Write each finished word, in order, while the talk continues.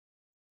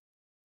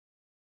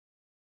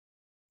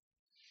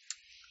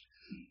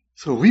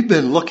So we've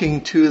been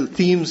looking to the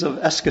themes of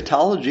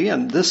eschatology,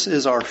 and this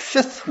is our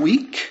fifth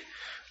week.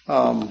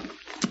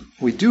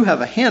 We do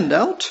have a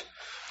handout,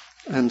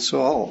 and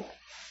so I'll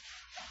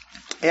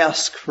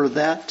ask for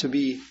that to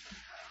be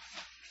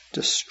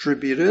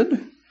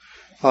distributed.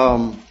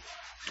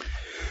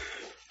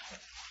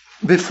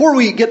 Before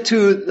we get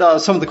to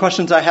some of the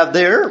questions I have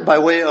there, by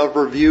way of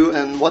review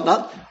and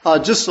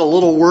whatnot, just a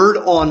little word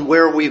on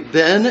where we've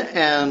been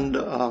and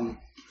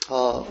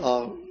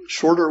a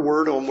shorter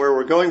word on where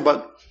we're going.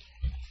 But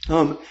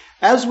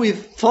as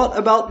we've thought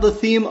about the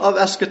theme of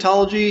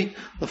eschatology,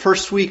 the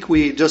first week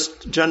we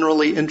just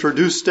generally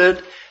introduced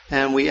it,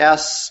 and we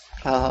asked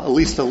at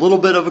least a little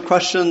bit of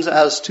questions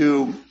as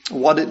to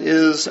what it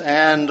is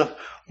and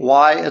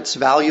why it's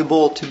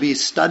valuable to be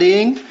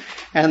studying.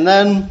 And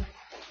then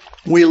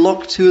we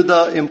look to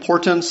the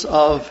importance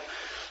of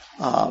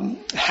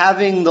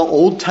having the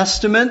Old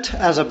Testament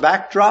as a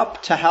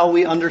backdrop to how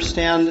we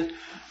understand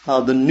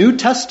the New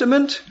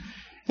Testament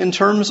in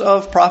terms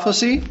of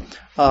prophecy.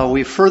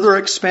 We further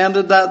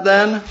expanded that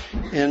then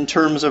in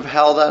terms of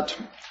how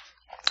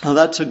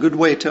that's a good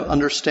way to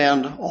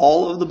understand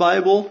all of the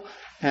Bible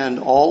and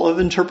all of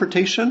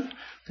interpretation.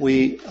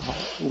 We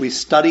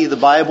study the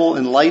Bible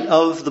in light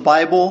of the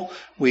Bible.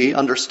 We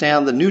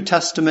understand the New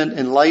Testament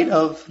in light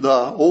of the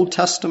Old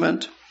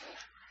Testament.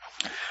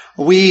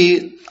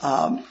 We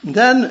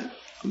then,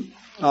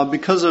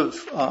 because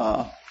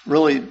of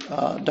really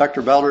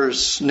Dr.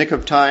 Bowder's nick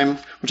of time,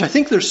 which I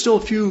think there's still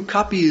a few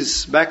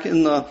copies back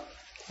in the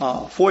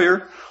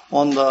foyer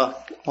on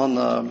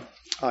the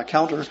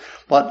counter,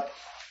 but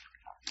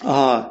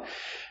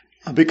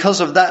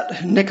because of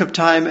that nick of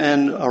time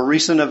and a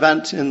recent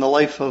event in the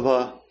life of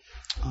a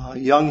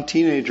young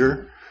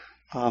teenager,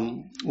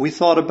 we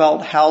thought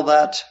about how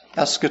that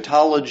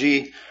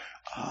eschatology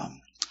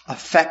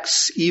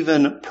affects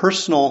even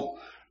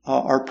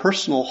our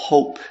personal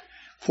hope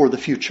for the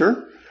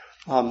future.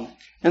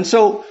 And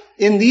so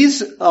in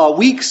these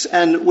weeks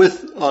and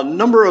with a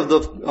number of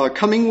the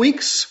coming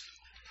weeks,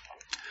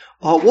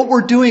 what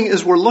we're doing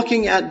is we're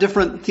looking at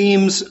different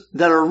themes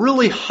that are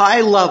really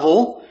high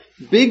level,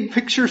 big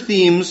picture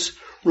themes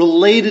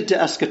related to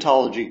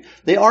eschatology.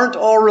 They aren't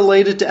all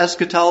related to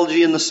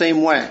eschatology in the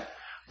same way.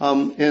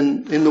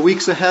 In the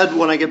weeks ahead,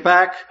 when I get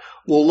back,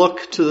 we'll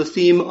look to the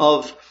theme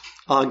of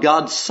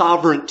God's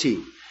sovereignty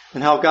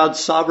and how God's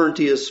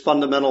sovereignty is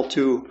fundamental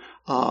to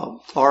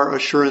our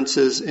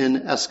assurances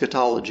in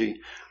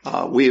eschatology.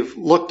 We've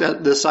looked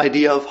at this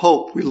idea of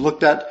hope. We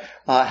looked at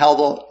how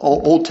the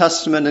Old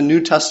Testament and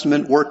New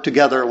Testament work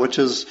together, which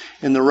is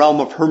in the realm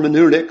of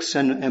hermeneutics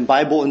and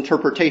Bible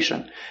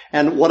interpretation.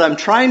 And what I'm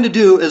trying to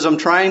do is I'm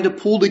trying to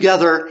pull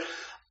together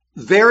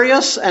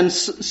various and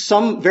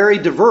some very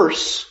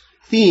diverse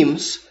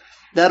themes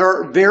that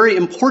are very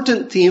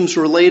important themes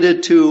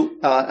related to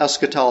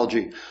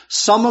eschatology.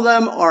 Some of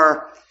them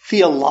are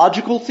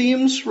theological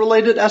themes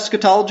related to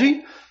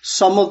eschatology.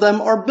 Some of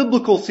them are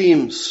biblical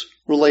themes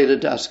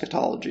related to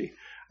eschatology.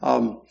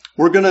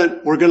 We're gonna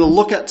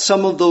look at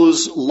some of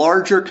those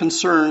larger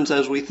concerns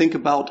as we think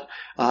about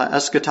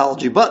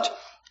eschatology. But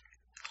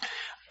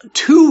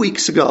 2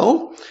 weeks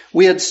ago,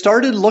 we had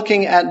started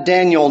looking at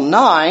Daniel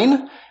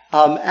 9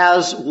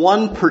 as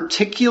one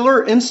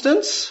particular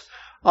instance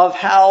of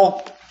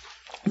how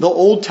the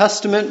Old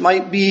Testament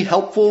might be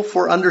helpful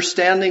for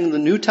understanding the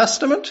New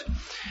Testament,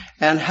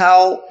 and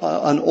how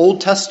an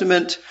Old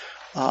Testament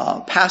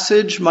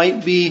passage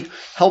might be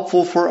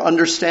helpful for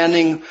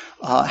understanding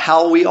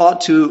how we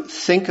ought to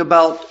think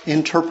about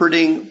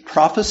interpreting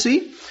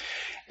prophecy.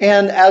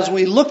 And as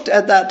we looked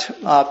at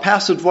that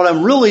passage, what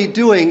I'm really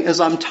doing is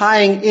I'm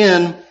tying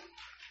in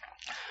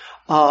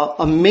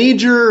a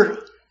major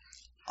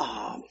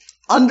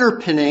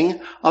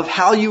underpinning of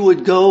how you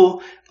would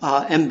go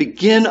and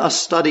begin a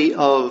study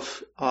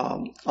of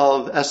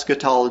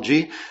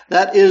eschatology.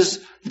 That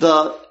is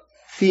the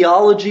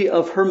theology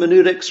of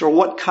hermeneutics, or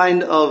what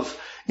kind of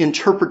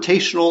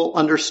interpretational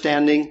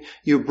understanding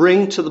you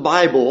bring to the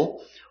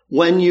Bible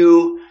when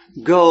you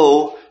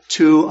go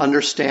to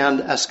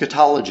understand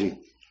eschatology.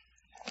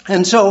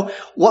 And so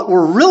what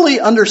we're really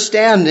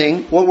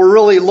understanding, what we're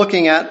really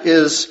looking at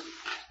is,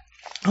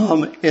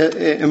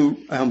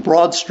 in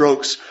broad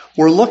strokes,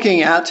 we're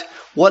looking at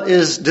what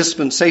is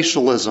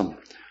dispensationalism,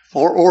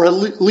 or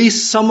at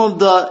least some of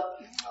the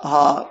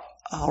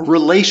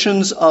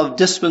relations of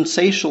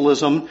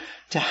dispensationalism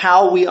to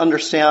how we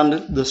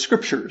understand the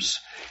Scriptures.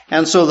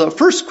 And so the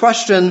first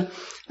question,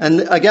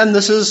 and again,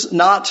 this is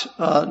not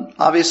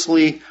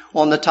obviously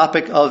on the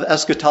topic of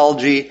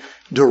eschatology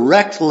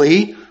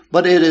directly,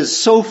 but it is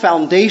so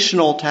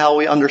foundational to how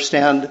we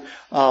understand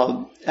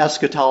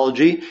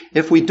eschatology.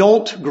 If we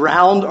don't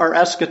ground our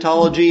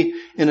eschatology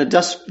in a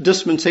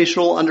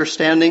dispensational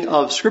understanding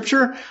of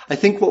Scripture, I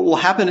think what will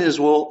happen is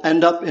we'll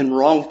end up in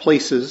wrong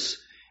places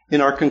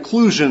in our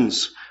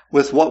conclusions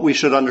with what we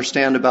should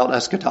understand about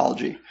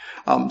eschatology.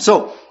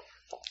 So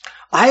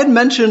I had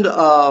mentioned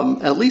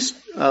at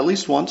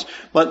least once,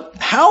 but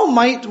how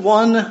might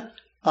one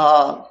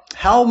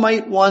identify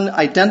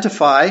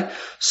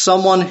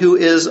someone who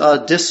is a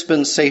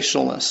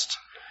dispensationalist?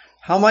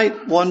 How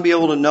might one be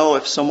able to know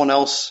if someone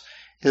else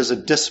is a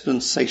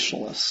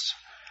dispensationalist?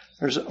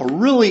 There's a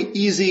really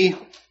easy,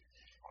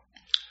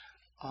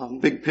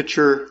 big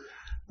picture,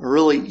 a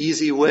really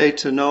easy way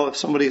to know if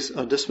somebody's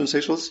a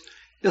dispensationalist.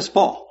 Yes,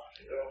 Paul.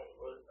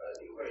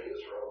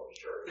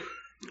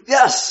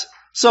 Yes.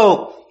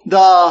 So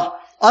the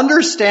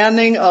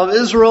understanding of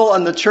Israel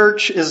and the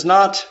church is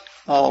not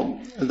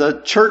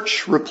the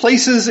church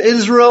replaces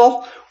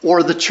Israel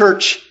or the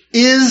church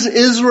is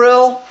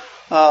Israel.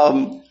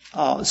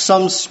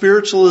 Some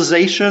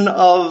spiritualization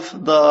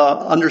of the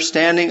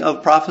understanding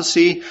of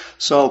prophecy.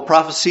 So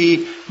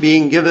prophecy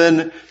being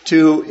given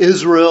to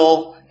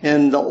Israel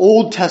in the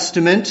Old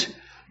Testament,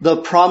 the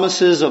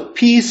promises of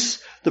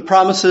peace, the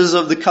promises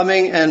of the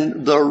coming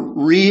and the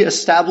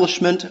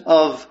reestablishment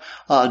of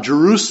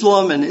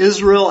Jerusalem and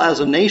Israel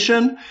as a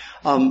nation.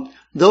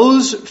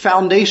 Those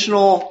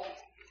foundational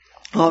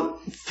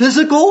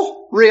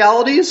physical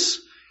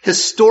realities,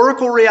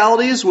 historical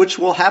realities, which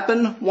will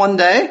happen one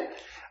day.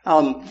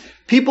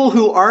 People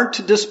who aren't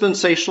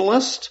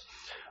dispensationalists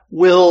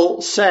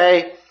will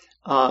say,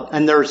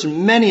 and there's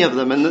many of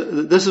them,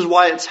 and this is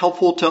why it's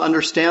helpful to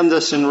understand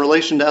this in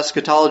relation to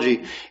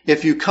eschatology.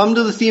 If you come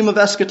to the theme of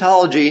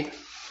eschatology,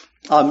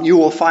 you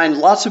will find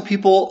lots of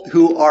people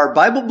who are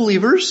Bible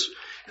believers,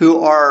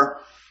 who are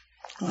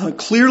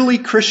clearly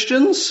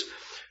Christians,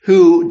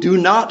 who do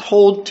not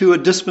hold to a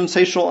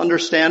dispensational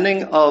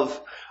understanding of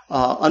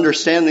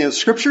the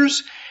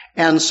Scriptures.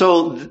 And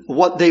so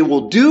what they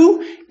will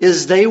do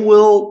is they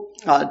will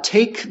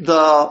take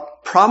the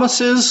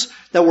promises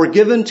that were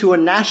given to a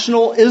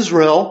national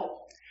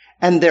Israel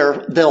and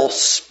they'll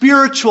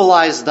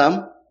spiritualize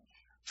them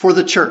for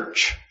the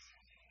church.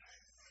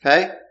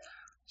 Okay?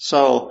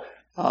 So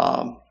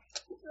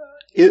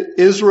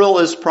Israel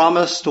is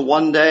promised to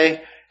one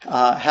day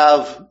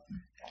have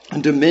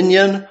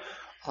dominion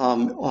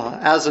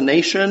as a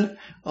nation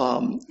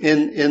on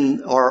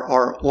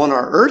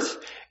our earth.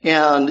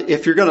 And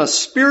if you're going to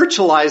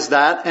spiritualize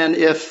that, and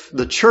if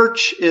the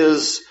church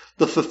is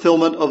the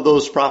fulfillment of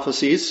those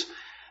prophecies,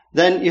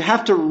 then you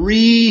have to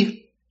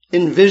re-envision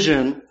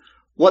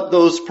what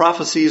those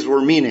prophecies were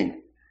meaning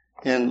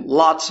in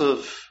lots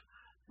of,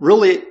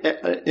 really,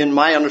 in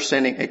my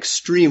understanding,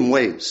 extreme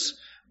ways,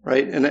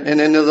 right? And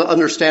in the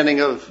understanding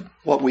of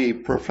what we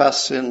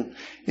profess in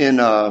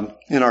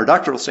our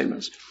doctrinal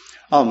statements.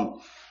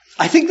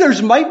 I think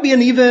there's might be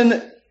an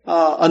even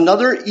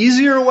another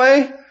easier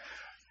way.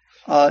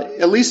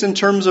 At least in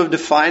terms of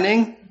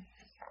defining,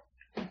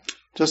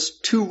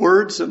 just two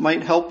words that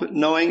might help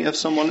knowing if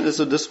someone is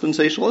a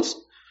dispensationalist.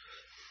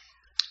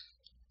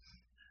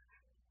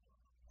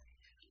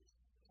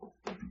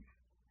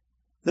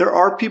 There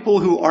are people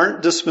who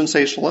aren't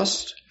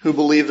dispensationalists who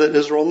believe that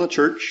Israel and the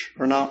church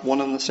are not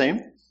one and the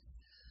same.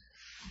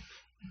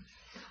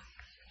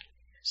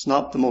 It's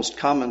not the most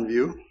common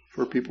view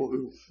for people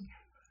who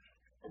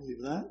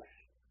believe that.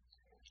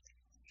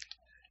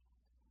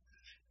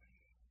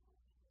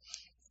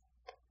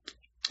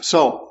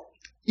 So,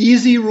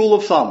 easy rule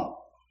of thumb.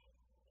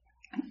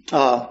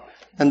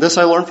 And this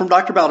I learned from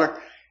Dr. Bowder.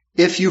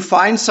 If you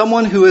find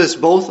someone who is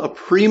both a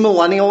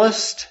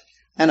premillennialist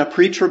and a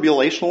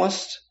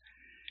pre-tribulationalist,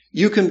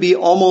 you can be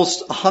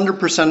almost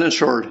 100%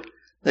 assured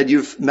that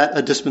you've met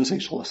a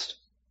dispensationalist.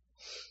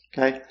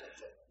 Okay?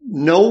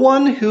 No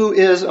one who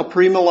is a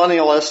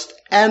premillennialist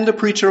and a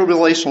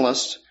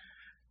pre-tribulationalist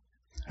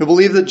who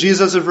believe that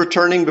Jesus is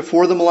returning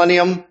before the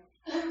millennium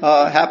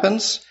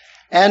happens,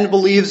 and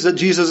believes that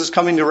Jesus is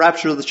coming to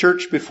rapture the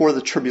church before the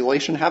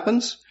tribulation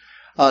happens.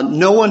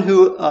 No one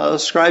who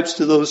ascribes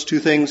to those two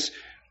things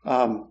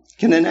can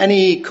in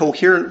any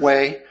coherent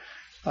way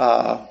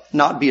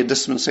not be a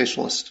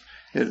dispensationalist.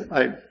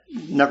 I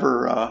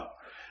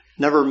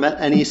never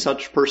met any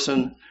such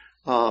person.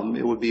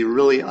 It would be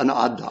really an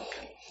odd duck.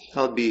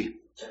 That would be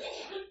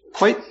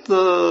quite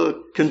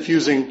the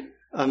confusing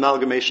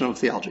amalgamation of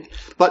theology.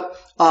 But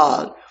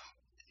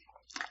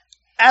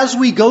as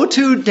we go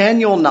to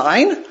Daniel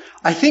 9,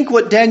 I think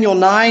what Daniel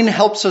 9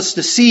 helps us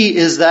to see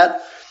is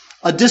that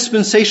a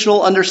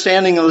dispensational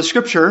understanding of the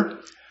Scripture,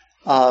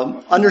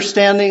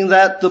 understanding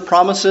that the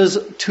promises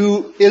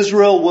to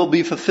Israel will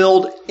be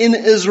fulfilled in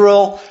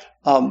Israel,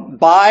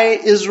 by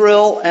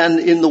Israel, and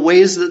in the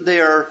ways that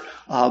they are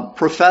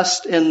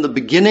professed in the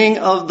beginning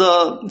of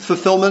the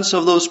fulfillments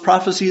of those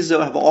prophecies that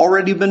have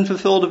already been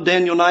fulfilled of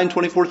Daniel 9,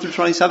 24 through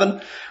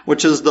 27,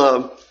 which is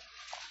the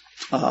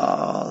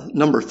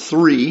number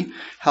 3.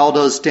 How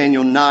does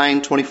Daniel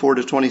 9, 24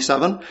 to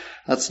 27?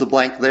 That's the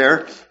blank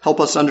there.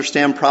 Help us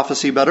understand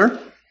prophecy better.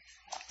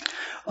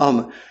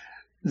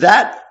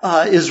 That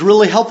is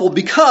really helpful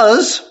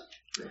because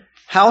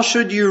how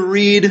should you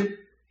read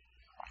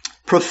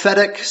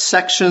prophetic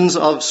sections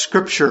of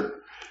Scripture?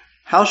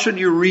 How should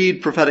you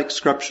read prophetic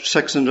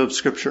sections of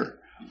Scripture?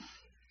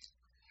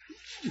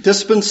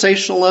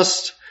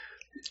 Dispensationalists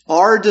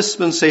are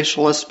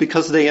dispensationalists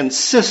because they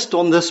insist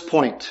on this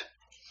point.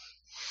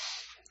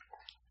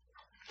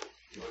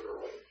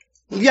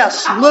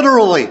 Yes,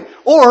 literally.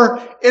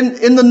 Or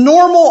in the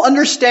normal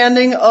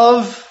understanding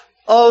of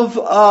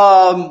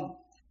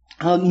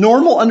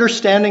normal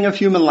understanding of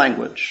human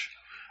language.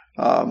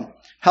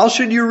 How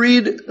should you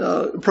read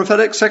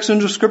prophetic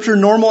sections of Scripture?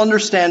 Normal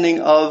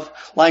understanding of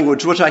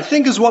language, which I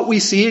think is what we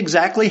see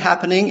exactly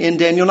happening in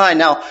Daniel 9.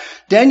 Now,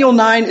 Daniel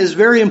 9 is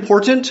very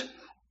important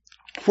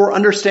for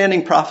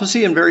understanding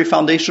prophecy and very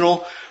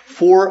foundational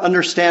for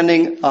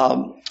understanding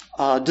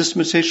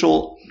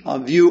dispensational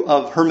view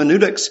of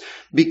hermeneutics,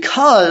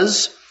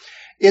 because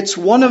it's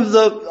one of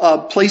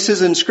the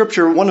places in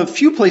Scripture, one of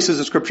few places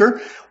in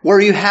Scripture, where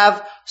you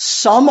have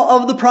some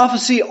of the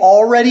prophecy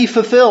already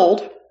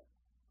fulfilled.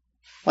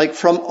 Like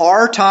from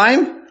our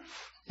time,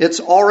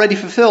 it's already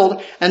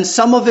fulfilled, and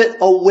some of it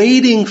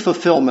awaiting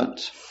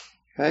fulfillment.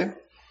 Okay?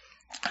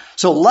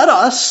 So let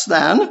us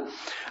then,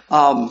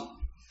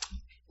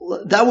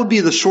 that would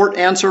be the short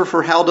answer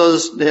for how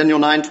does Daniel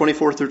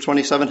 9:24 through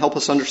 27 help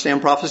us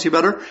understand prophecy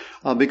better,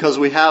 because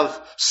we have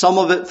some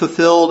of it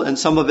fulfilled and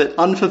some of it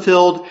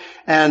unfulfilled,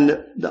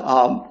 and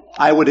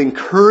I would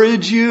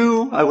encourage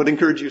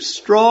you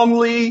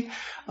strongly,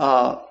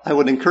 I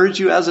would encourage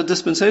you as a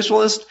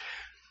dispensationalist,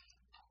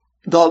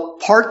 the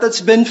part that's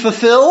been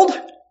fulfilled,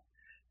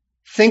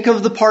 think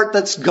of the part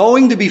that's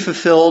going to be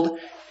fulfilled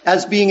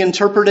as being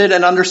interpreted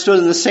and understood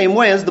in the same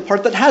way as the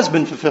part that has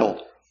been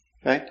fulfilled.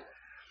 Okay?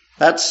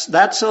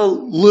 That's a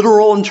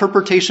literal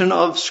interpretation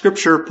of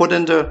Scripture put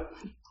into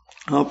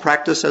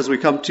practice as we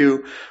come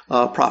to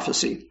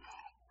prophecy.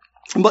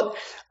 But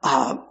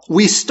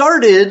we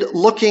started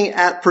looking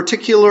at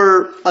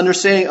particular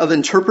understanding of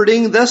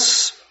interpreting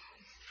this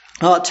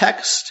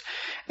text.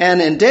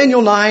 And in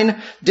Daniel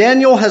 9,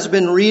 Daniel has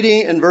been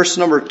reading in verse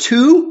number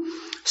 2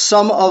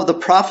 some of the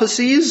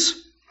prophecies,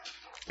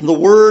 the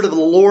word of the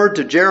Lord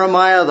to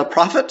Jeremiah the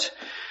prophet,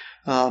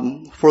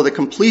 for the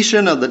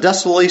completion of the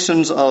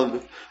desolations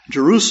of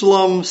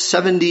Jerusalem,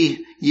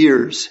 70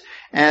 years.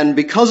 And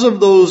because of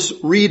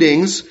those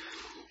readings,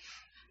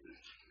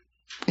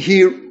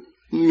 he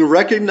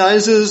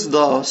recognizes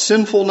the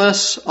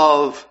sinfulness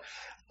of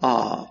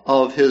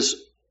his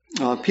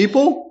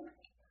people,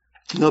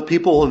 the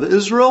people of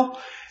Israel,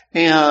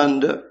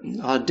 and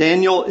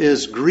Daniel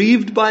is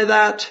grieved by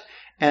that,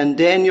 and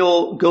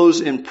Daniel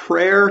goes in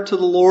prayer to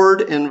the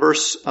Lord in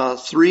verse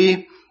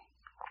 3.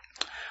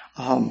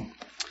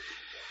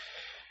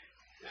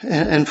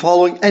 And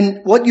following,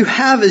 and what you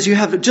have is you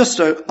have just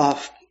a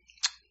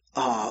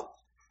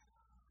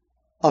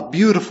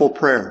beautiful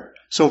prayer.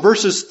 So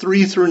verses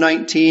 3 through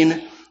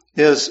 19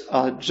 is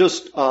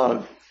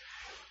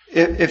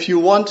if you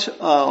want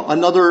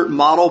another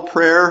model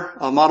prayer,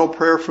 a model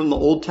prayer from the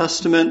Old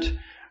Testament,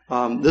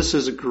 this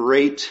is a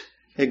great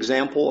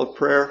example of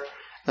prayer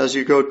as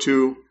you go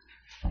to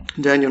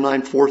Daniel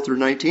 9, 4 through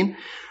 19.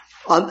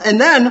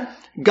 And then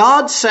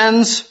God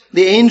sends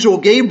the angel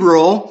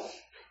Gabriel.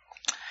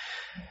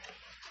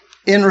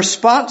 In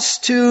response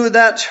to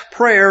that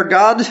prayer,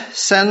 God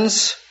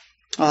sends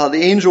the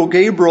angel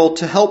Gabriel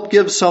to help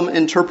give some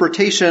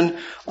interpretation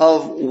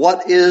of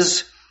what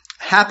is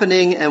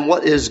happening and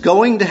what is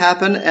going to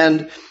happen.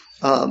 And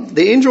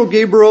the angel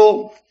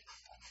Gabriel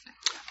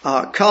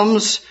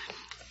comes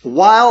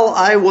while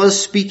I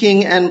was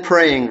speaking and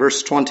praying,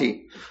 verse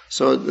 20.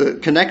 So the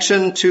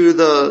connection to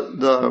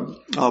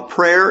the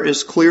prayer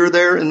is clear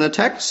there in the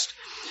text.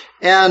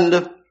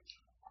 And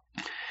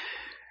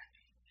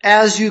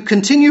as you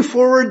continue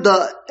forward,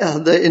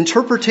 the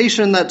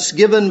interpretation that's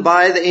given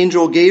by the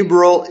angel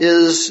Gabriel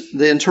is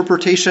the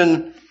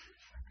interpretation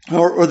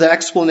or the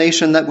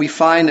explanation that we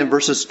find in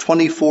verses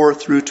 24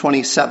 through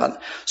 27.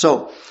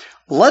 So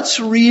let's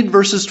read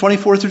verses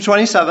 24 through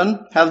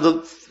 27, have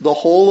the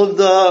whole of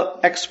the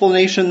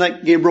explanation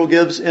that Gabriel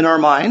gives in our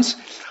minds,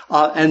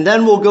 and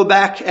then we'll go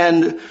back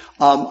and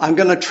I'm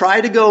going to try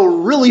to go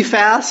really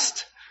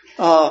fast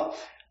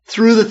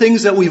through the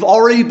things that we've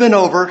already been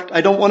over.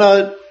 I don't want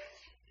to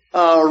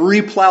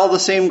replow the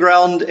same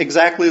ground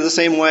exactly the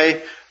same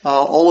way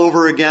all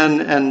over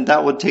again, and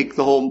that would take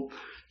the whole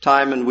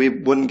time and we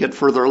wouldn't get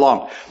further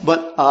along.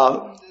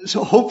 But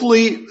so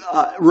hopefully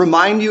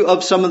remind you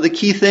of some of the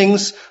key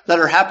things that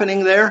are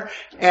happening there,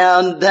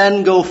 and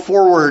then go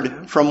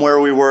forward from where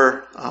we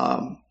were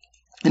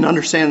in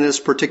understanding this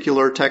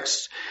particular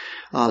text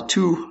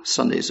 2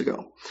 Sundays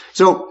ago.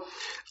 So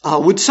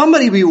would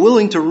somebody be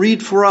willing to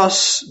read for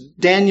us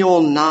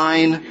Daniel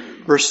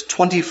 9, verse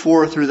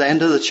 24 through the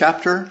end of the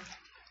chapter?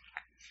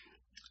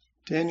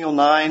 Daniel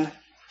 9,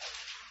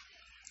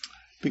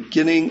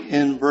 beginning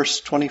in verse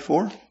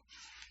 24.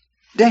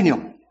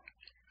 Daniel,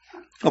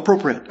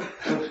 appropriate.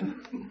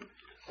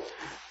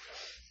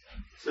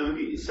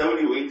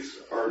 70 weeks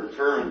are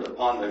determined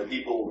upon thy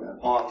people and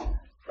upon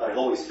thy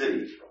holy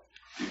city,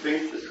 to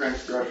finish the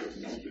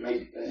transgression, and to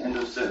make an end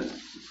of sin,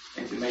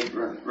 and to make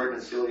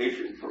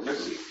reconciliation for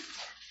iniquity,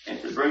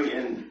 and to bring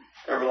in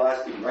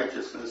everlasting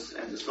righteousness,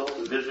 and to sell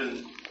the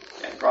vision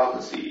and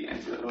prophecy,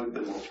 and to anoint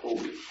the most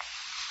holy.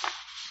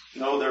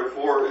 Know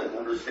therefore and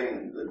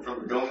understand that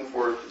from the going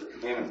forth of the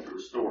commandment to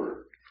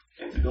restore,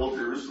 and to build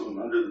Jerusalem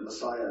under the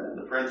Messiah and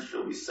the Prince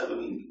shall be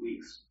 7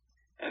 weeks,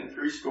 and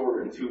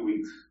 62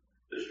 weeks.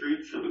 The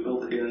street shall be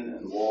built again,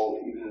 and the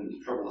wall even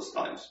in troublous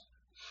times.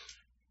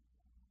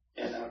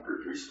 And after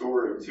it's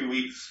restored in 2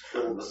 weeks,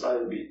 shall the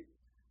Messiah be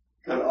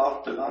cut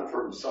off, but not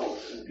for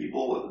himself. And the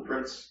people of the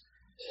prince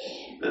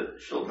that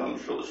shall come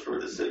shall destroy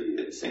the city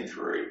and the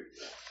sanctuary,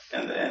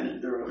 and the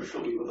end thereof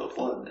shall be with a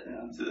flood, and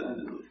unto the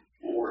end of the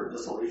war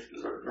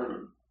desolations are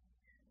determined.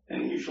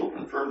 And he shall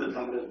confirm the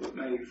covenant with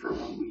many for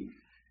 1 week.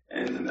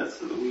 And in the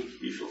midst of the week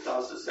he shall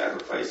cause the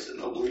sacrifice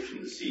and oblation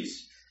to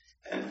cease,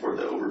 and for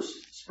the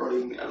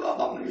overspreading of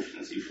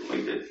abominations he shall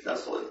make it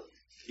desolate,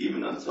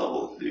 even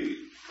until the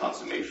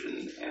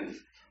consummation, and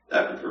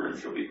that determined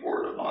shall be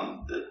poured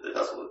upon the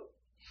desolate.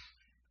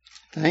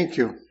 Thank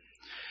you.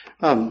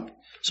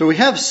 So we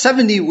have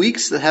 70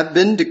 weeks that have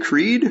been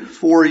decreed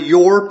for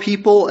your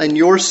people and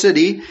your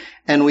city.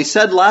 And we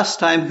said last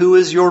time, who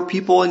is your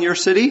people and your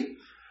city?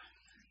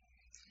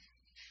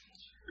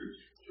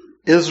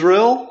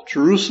 Israel,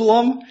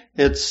 Jerusalem.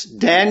 It's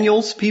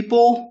Daniel's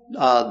people,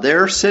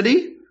 their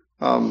city.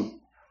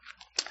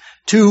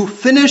 To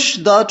finish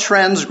the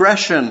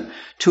transgression,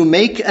 to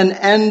make an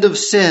end of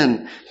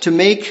sin, to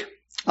make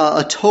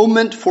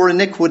atonement for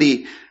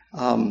iniquity.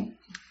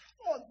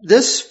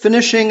 This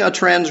finishing a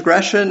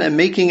transgression and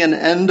making an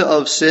end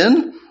of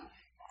sin,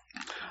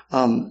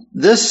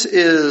 this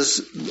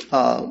is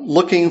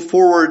looking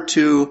forward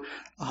to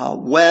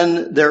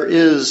when there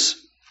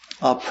is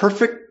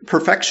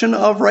perfection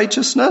of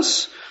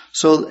righteousness.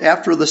 So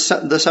after the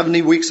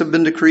 70 weeks have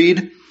been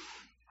decreed,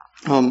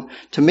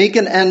 to make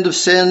an end of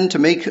sin, to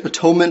make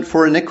atonement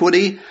for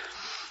iniquity,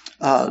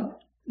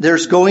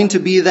 there's going to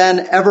be then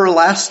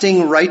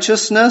everlasting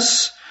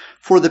righteousness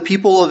for the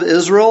people of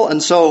Israel.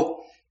 And so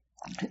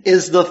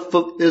is the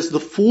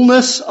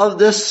fullness of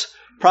this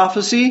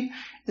prophecy,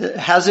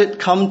 has it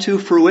come to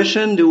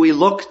fruition? Do we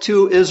look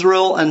to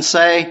Israel and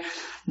say,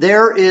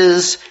 there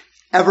is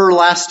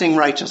everlasting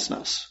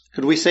righteousness?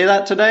 Could we say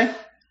that today?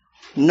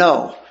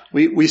 No.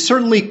 We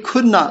certainly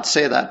could not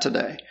say that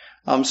today.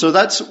 So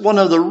that's one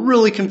of the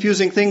really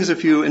confusing things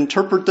if you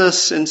interpret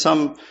this in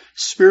some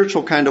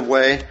spiritual kind of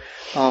way.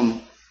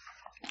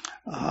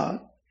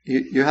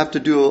 You have to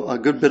do a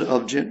good bit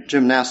of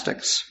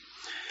gymnastics.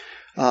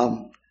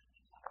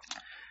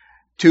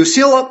 To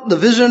seal up the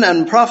vision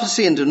and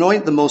prophecy and to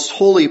anoint the most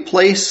holy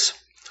place.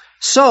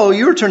 So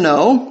you're to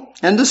know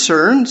and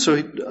discern. So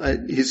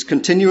he's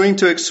continuing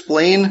to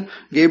explain,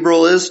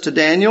 Gabriel is to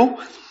Daniel,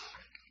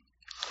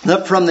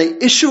 that from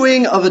the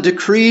issuing of a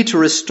decree to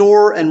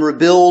restore and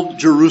rebuild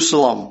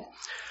Jerusalem.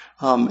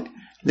 The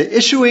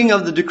issuing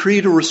of the decree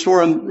to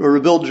restore and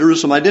rebuild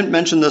Jerusalem. I didn't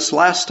mention this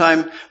last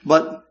time,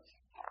 but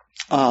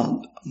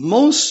I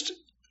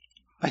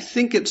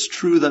think it's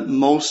true that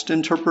most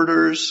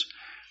interpreters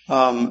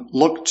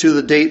look to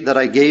the date that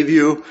I gave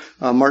you,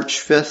 March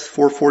 5th,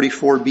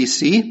 444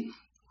 BC,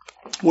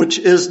 which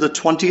is the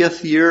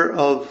 20th year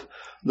of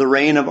the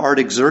reign of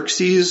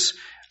Artaxerxes,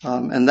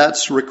 and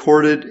that's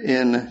recorded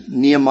in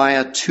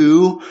Nehemiah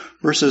 2,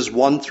 verses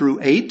 1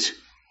 through 8.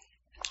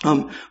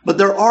 But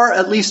there are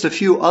at least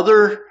three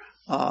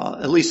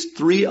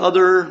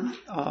other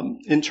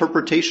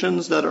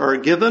interpretations that are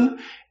given,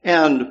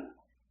 and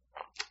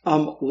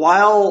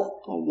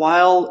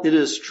while it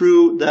is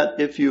true that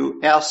if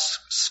you ask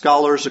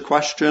scholars a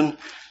question,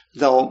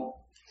 they'll,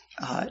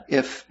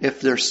 if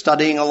they're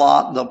studying a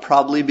lot, they'll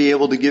probably be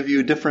able to give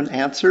you different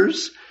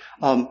answers.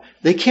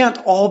 They can't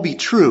all be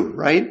true,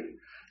 right?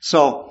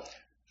 So,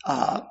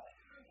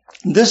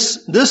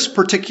 this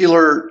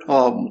particular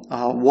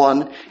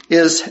one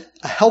is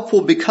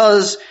helpful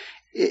because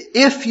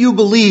if you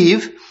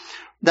believe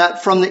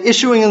that from the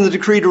issuing of the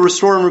decree to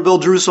restore and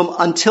rebuild Jerusalem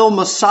until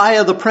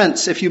Messiah the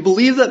Prince, if you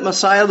believe that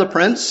Messiah the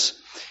Prince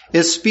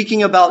is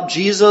speaking about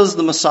Jesus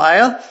the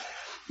Messiah,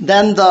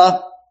 then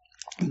the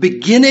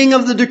beginning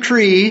of the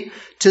decree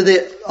to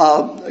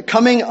the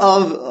coming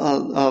of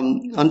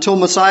until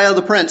Messiah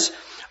the Prince,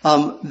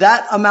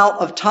 that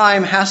amount of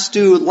time has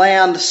to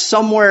land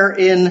somewhere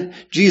in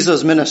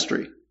Jesus'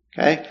 ministry.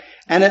 Okay,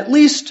 and at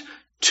least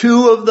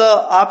two of the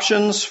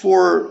options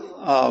for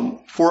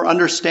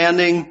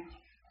understanding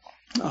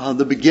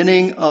the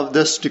beginning of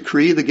this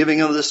decree, the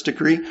giving of this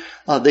decree,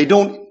 they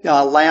don't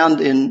land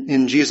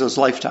in Jesus'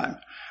 lifetime.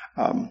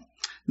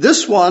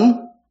 This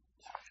one,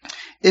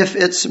 if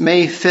it's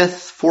May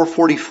 5th,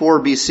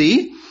 444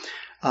 BC,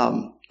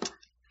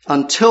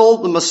 until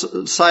the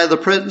Messiah the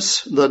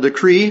Prince, the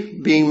decree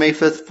being May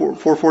 5th,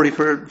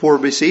 444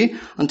 BC,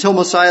 until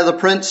Messiah the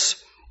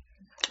Prince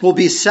will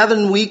be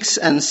 7 weeks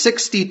and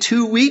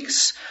 62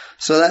 weeks.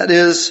 So that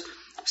is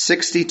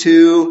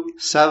 62,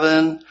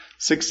 7,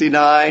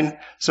 69.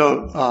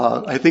 So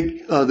I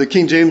think the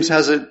King James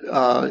has it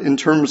in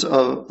terms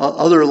of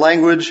other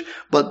language,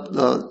 but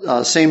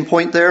the same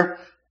point there.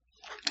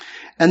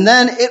 And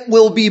then it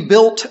will be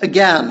built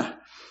again.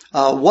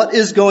 What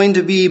is going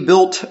to be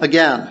built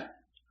again?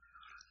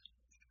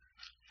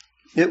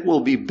 It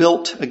will be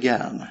built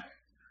again.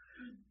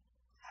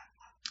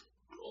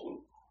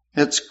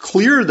 It's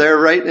clear there,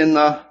 right?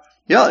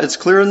 It's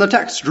clear in the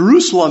text.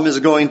 Jerusalem is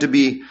going to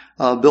be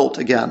built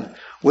again,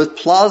 with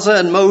plaza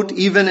and moat,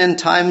 even in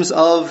times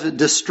of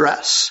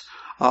distress.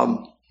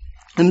 And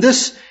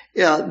this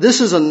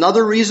This is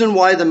another reason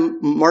why the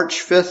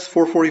March 5th,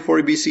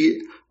 444 BC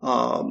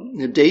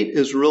date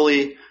is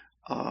really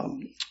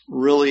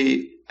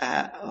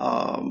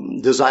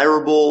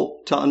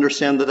desirable to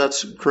understand that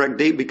that's the correct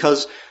date,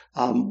 because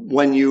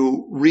when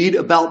you read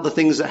about the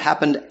things that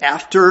happened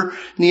after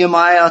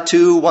Nehemiah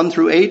 2, 1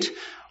 through 8,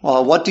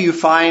 what do you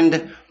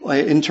find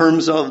in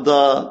terms of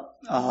the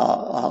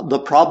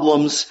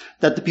problems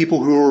that the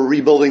people who were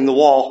rebuilding the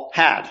wall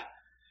had?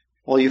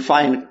 Well, you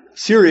find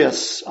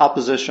serious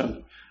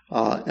opposition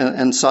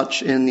and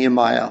such in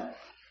Nehemiah.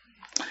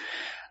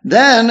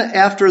 Then,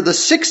 after the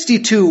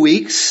 62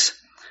 weeks,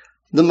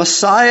 the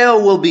Messiah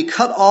will be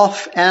cut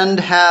off and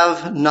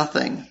have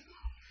nothing.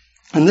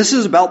 And this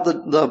is about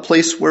the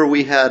place where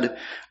we had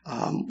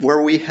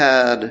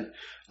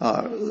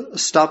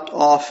stopped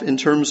off in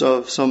terms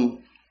of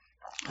some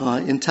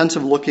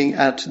intensive looking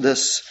at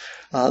this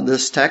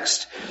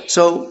text.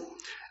 So,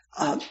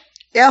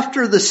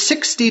 after the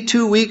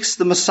 62 weeks,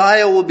 the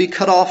Messiah will be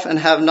cut off and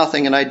have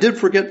nothing. And I did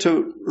forget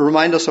to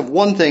remind us of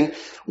one thing.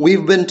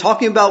 We've been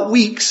talking about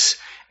weeks,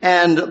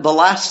 and the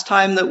last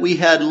time that we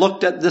had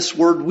looked at this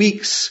word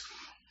weeks,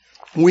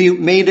 we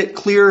made it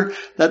clear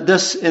that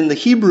this in the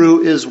Hebrew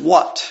is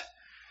what?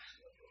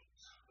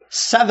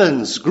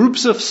 Sevens,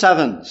 groups of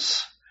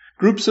sevens.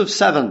 Groups of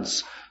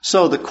sevens.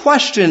 So the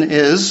question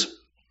is,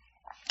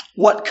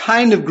 what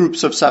kind of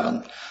groups of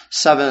seven?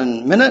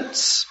 7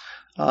 minutes?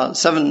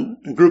 7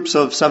 groups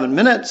of 7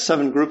 minutes,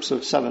 7 groups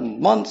of 7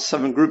 months,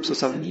 7 groups of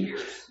 7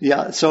 years.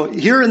 Yeah, so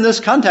here in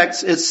this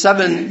context, it's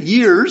 7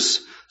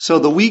 years. So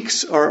the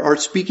weeks are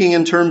speaking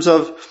in terms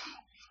of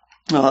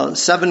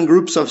 7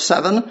 groups of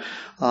 7.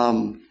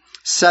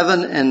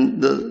 7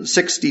 and the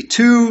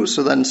 62,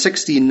 so then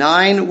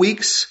 69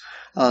 weeks,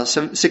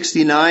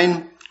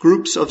 69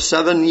 groups of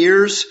 7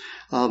 years.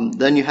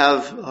 Then you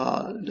have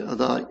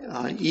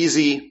the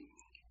easy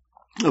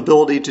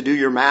ability to do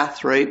your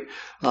math, right?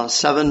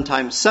 7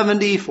 times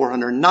 70,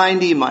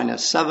 490,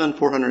 minus 7,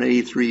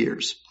 483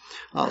 years.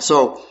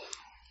 So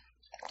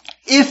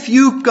if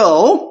you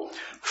go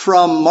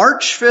from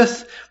March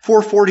 5th,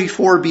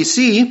 444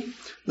 BC,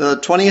 the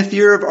 20th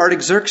year of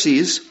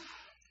Artaxerxes,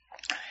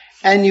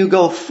 and you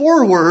go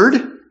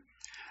forward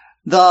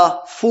the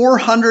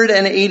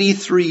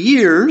 483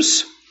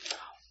 years,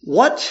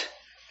 what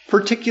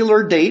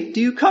particular date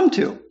do you come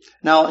to?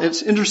 Now,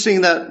 it's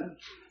interesting that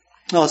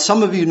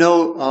some of you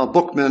know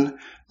Bookman,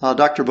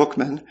 Dr.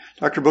 Bookman.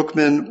 Dr.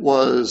 Bookman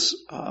was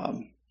a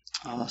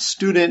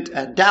student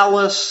at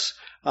Dallas.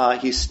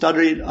 He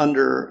studied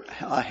under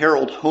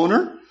Harold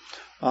Hoehner.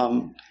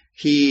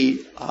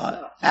 He,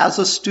 as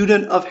a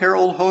student of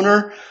Harold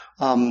Hoehner,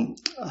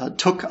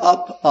 took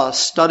up a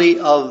study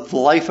of the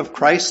life of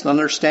Christ,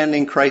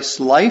 understanding Christ's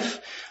life.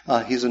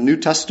 He's a New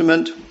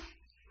Testament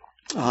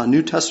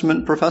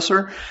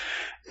professor.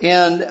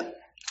 And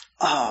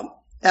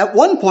at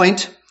one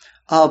point,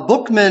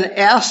 Bookman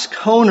asked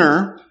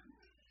Hoehner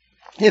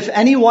if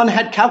anyone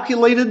had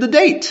calculated the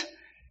date.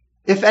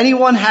 If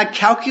anyone had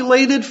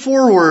calculated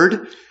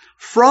forward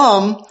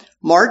from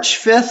March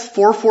 5th,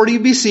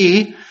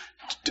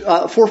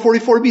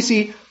 444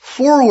 BC,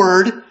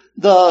 forward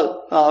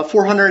the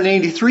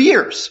 483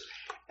 years.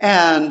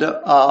 And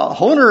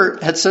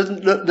Hoehner had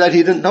said that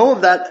he didn't know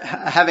of that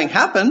having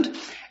happened,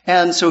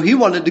 and so he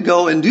wanted to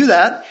go and do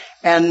that.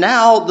 And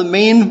now the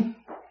main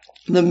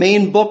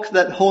book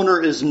that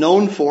Hoehner is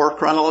known for,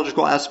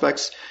 Chronological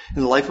Aspects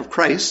in the Life of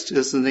Christ,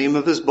 is the name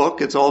of his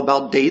book. It's all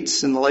about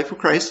dates in the life of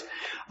Christ.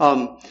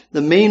 The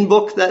main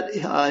book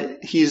that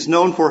he's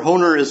known for,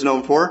 Hoehner is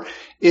known for,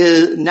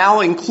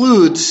 now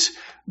includes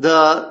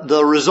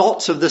the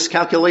results of this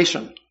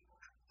calculation.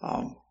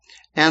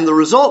 And the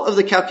result of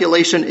the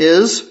calculation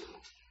is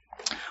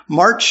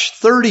March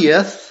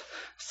 30th,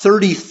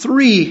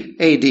 33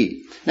 AD.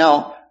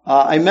 Now,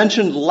 I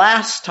mentioned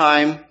last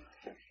time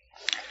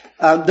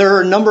there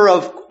are a number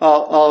of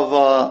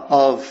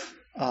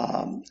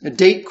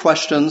date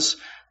questions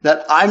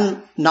that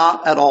I'm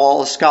not at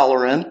all a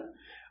scholar in.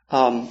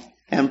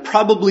 And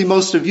probably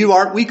most of you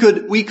aren't. We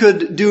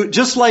could do,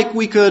 just like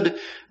we could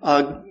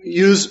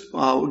use,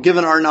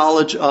 given our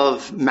knowledge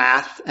of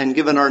math and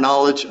given our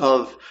knowledge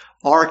of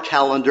our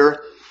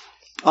calendar,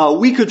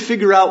 we could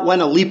figure out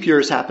when a leap year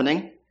is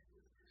happening.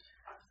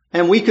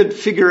 And we could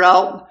figure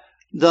out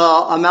the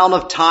amount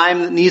of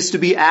time that needs to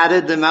be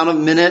added, the amount of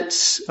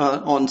minutes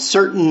on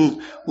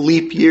certain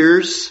leap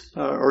years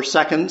or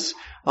seconds.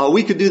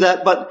 We could do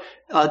that, but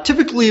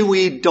typically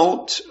we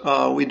don't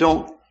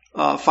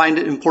find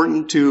it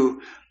important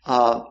to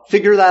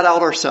figure that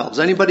out ourselves.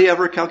 Anybody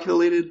ever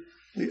calculated?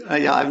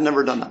 Yeah, I've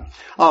never done that.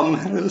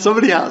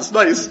 Somebody has.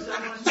 Nice.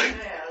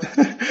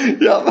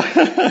 Yeah.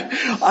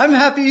 I'm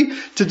happy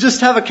to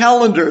just have a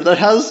calendar that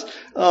has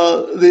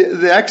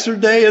the extra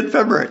day in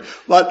February.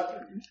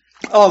 But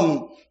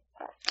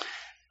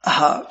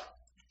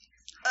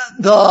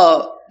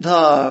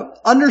the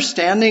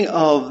understanding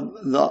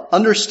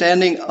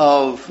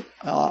of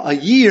a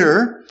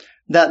year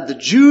that the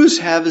Jews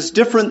have is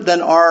different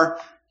than our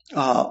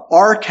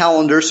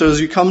calendar. So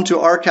as you come to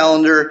our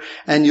calendar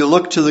and you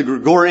look to the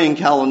Gregorian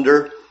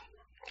calendar,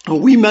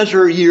 We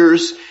measure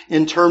years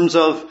in terms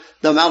of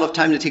the amount of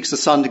time it takes the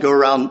sun to go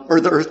around,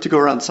 or the earth to go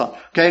around the sun.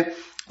 Okay?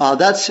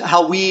 That's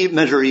how we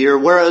measure a year,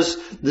 whereas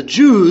the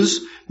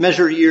Jews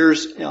measure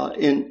years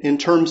in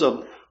terms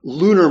of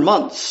lunar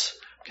months.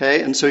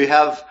 Okay? And so you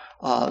have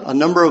a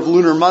number of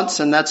lunar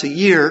months, and that's a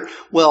year.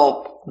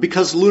 Well,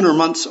 because lunar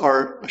months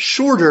are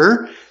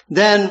shorter,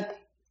 then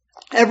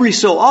every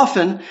so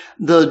often,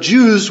 the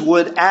Jews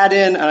would add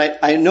in, and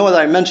I know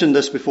that I mentioned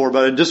this before,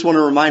 but I just want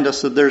to remind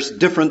us that there's a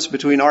difference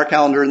between our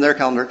calendar and their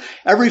calendar.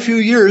 Every few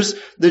years,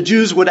 the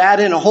Jews would add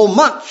in a whole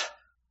month,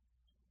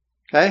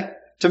 okay,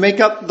 to make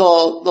up the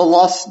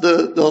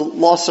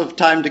loss of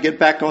time to get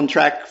back on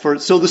track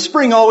so the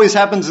spring always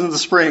happens in the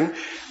spring,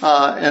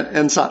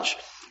 and such.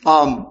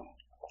 No,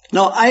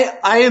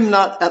 I am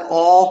not at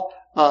all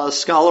a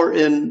scholar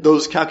in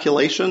those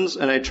calculations,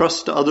 and I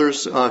trust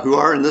others who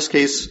are, in this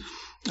case,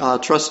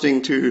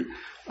 trusting to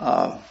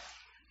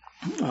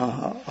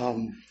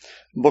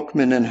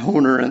Bookman and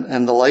Honer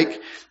and the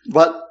like.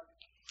 But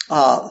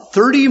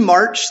 30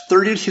 March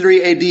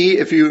 33 AD,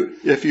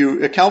 if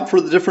you account for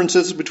the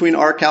differences between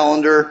our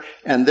calendar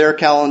and their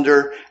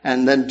calendar,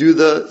 and then do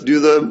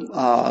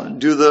the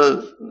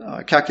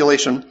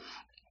calculation,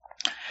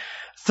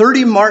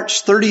 30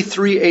 March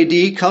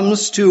 33 AD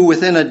comes to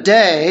within a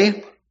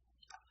day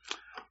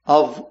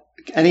of,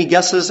 any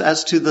guesses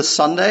as to the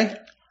Sunday?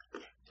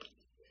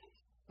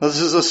 This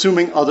is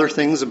assuming other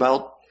things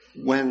about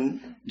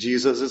when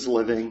Jesus is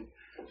living.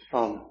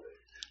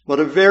 But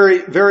a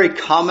very, very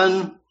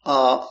common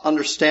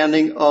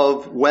understanding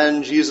of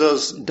when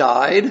Jesus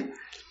died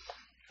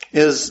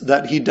is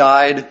that he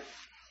died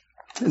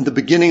in the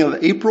beginning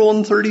of April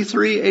in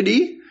 33 AD.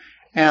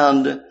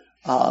 And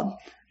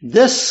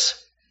this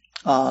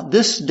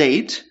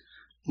date,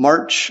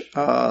 March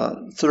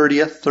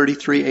 30th,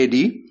 33 AD,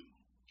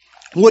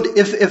 would,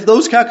 if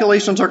those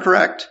calculations are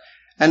correct,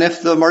 and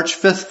if the March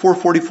 5th,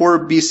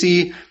 444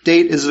 BC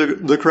date is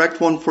the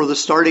correct one for the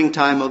starting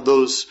time of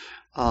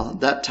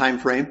that time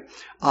frame,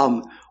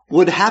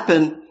 would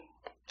happen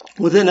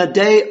within a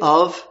day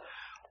of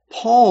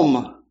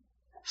Palm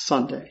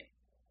Sunday.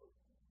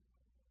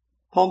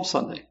 Palm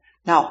Sunday.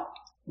 Now,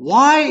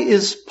 why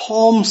is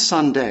Palm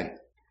Sunday?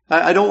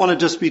 I don't want to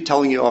just be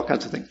telling you all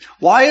kinds of things.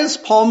 Why is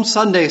Palm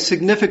Sunday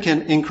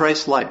significant in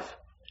Christ's life?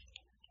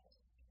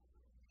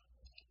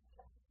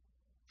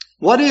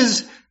 What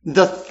is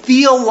the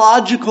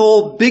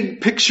theological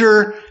big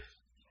picture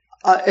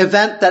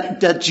event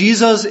that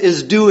Jesus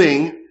is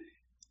doing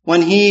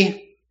when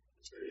he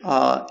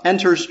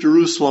enters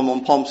Jerusalem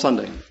on Palm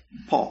Sunday?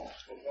 Paul.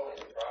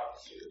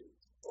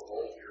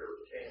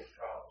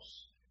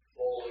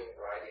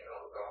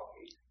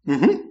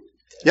 Mm-hmm.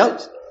 Yep.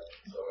 So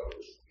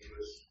he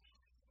was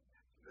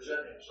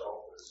presenting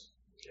himself as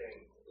the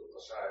king, the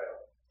Messiah,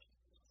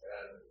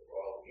 and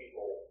while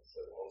people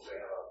said Hosanna,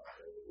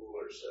 and the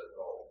rulers said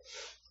no.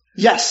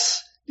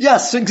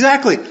 Yes,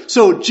 exactly.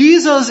 So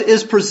Jesus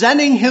is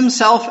presenting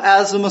himself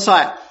as the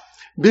Messiah.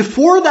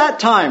 Before that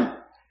time,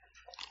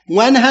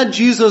 when had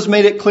Jesus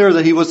made it clear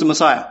that he was the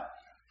Messiah?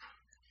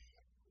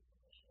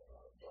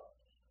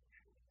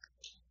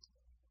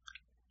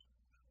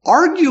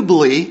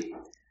 Arguably,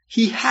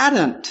 he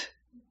hadn't.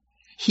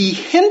 He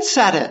hints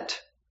at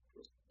it.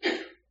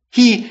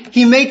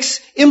 He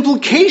makes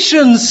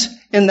implications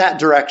in that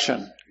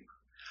direction.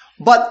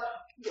 But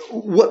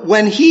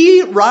when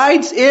he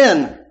rides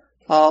in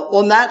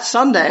on that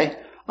Sunday,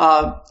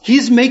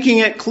 he's making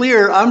it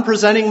clear, I'm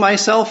presenting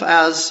myself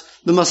as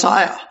the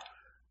Messiah.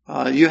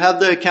 You have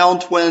the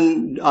account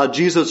when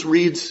Jesus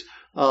reads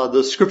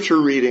the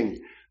scripture reading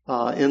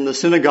in the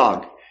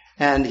synagogue.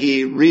 And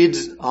he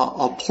reads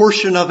a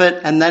portion of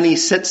it, and then he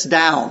sits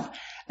down.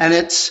 And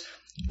it's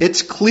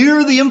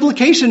clear the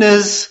implication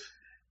is,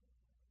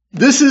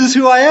 this is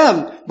who I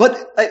am.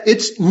 But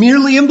it's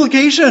merely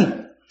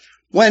implication.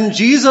 When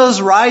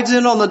Jesus rides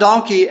in on the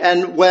donkey,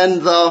 and when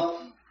the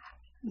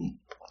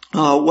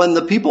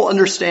people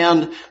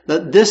understand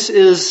that this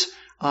is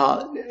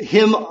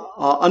him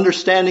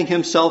understanding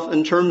himself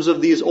in terms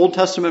of these Old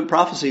Testament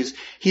prophecies,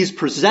 he's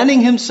presenting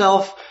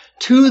himself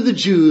to the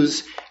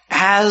Jews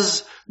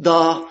as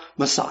the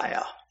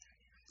Messiah.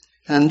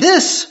 And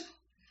this,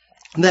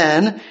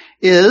 then,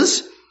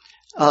 is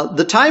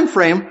the time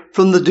frame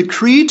from the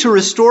decree to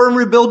restore and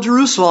rebuild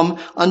Jerusalem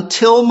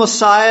until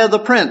Messiah the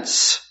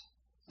Prince.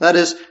 That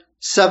is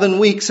 7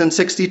 weeks and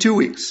 62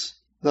 weeks.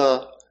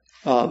 The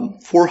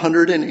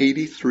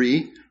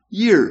 483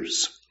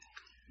 years.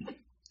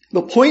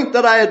 The point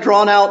that I had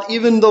drawn out,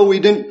 even though we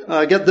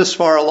didn't get this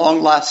far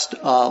along last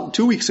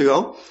 2 weeks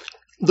ago,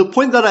 the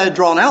point that I had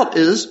drawn out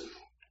is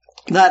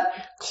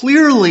that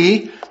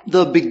clearly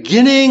the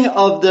beginning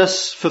of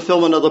this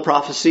fulfillment of the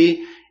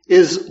prophecy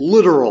is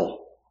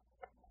literal.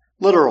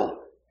 Literal.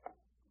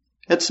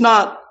 It's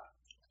not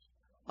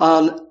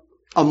an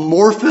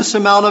amorphous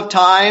amount of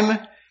time.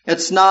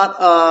 It's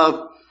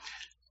not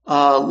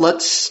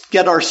let's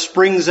get our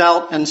springs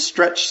out and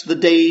stretch the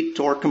date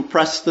or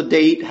compress the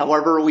date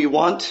however we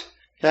want.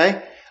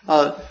 Okay?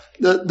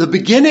 The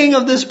beginning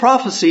of this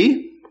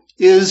prophecy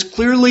is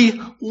clearly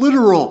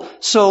literal.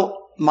 So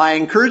my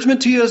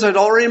encouragement to you, as I'd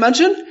already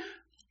mentioned,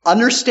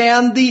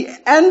 understand the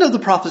end of the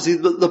prophecy,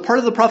 the part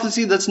of the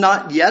prophecy that's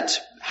not yet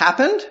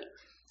happened.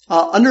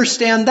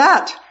 Understand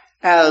that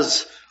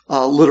as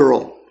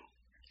literal.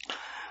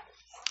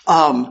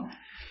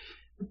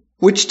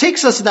 Which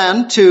takes us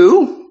then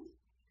to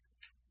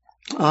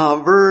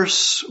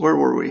verse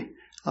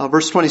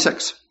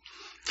 26.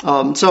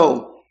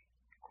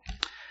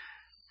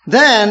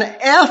 Then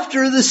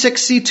after the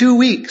 62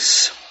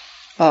 weeks,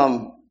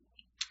 the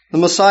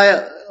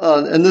Messiah,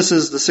 and this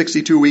is the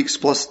 62 weeks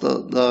plus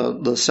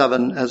the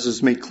 7, as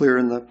is made clear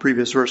in the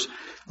previous verse.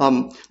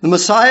 The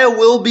Messiah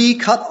will be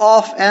cut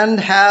off and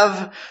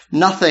have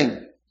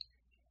nothing.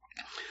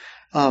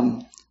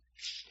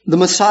 The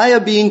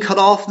Messiah being cut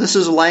off, this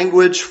is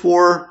language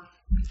for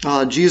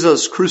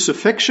Jesus'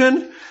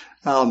 crucifixion.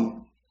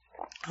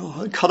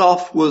 Cut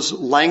off was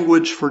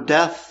language for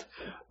death.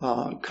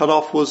 Cut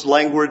off was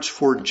language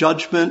for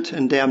judgment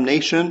and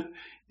damnation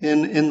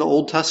in the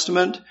Old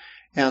Testament.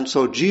 And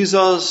so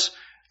Jesus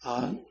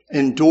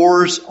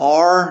endures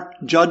our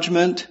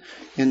judgment,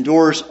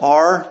 endures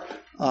our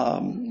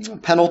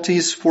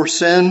penalties for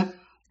sin.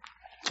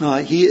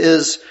 He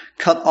is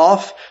cut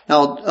off.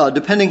 Now,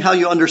 depending how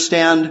you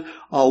understand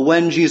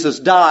when Jesus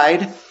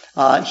died,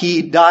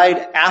 he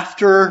died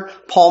after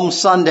Palm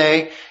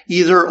Sunday,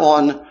 either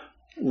on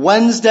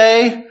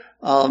Wednesday,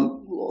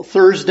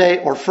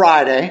 Thursday, or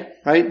Friday,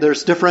 right?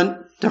 There's different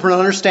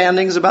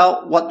understandings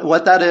about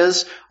what that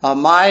is.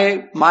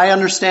 My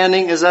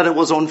understanding is that it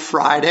was on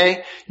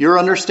Friday. Your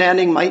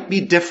understanding might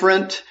be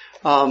different.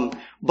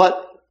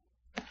 But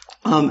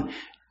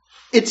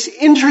it's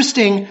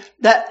interesting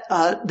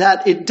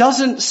that it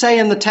doesn't say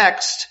in the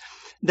text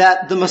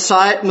that the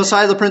Messiah,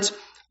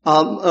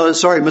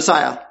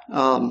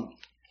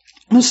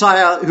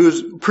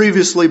 who's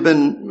previously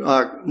been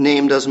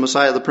named as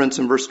Messiah the Prince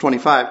in verse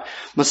 25,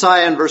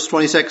 Messiah in verse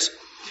 26,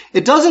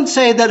 it doesn't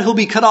say that he'll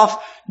be cut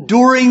off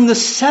during the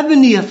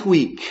 70th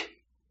week.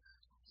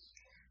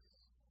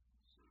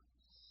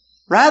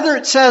 Rather,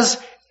 it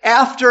says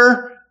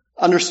after,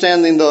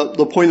 understanding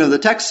the point of the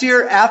text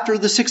here, after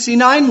the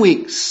 69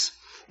 weeks,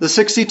 the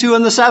 62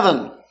 and the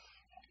 7.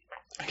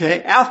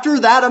 Okay, after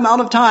that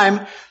amount of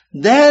time,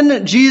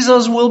 then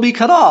Jesus will be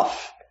cut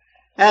off.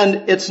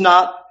 And it's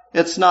not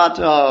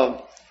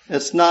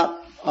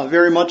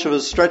very much of a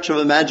stretch of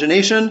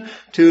imagination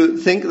to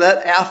think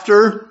that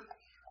after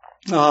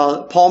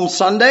Palm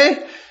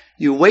Sunday,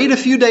 you wait a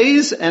few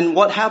days, and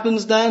what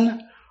happens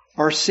then?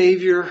 Our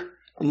Savior,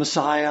 the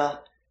Messiah,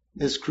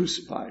 is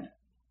crucified.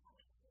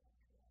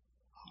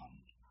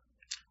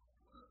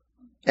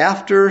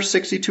 After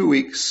 62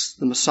 weeks,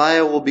 the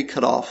Messiah will be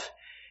cut off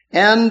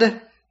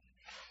and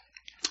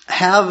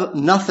have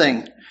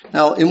nothing.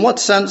 Now, in what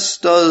sense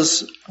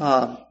does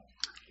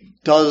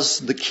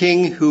the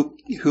king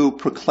who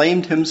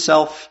proclaimed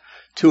himself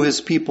to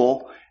his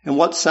people, in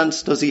what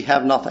sense does he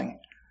have nothing?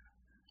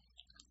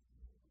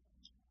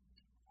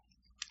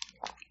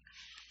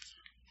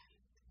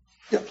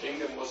 Yep. The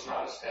kingdom was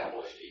not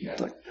established yet.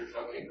 There's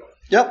no kingdom.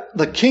 Yep,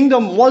 the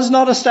kingdom was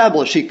not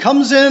established. He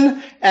comes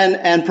in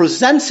and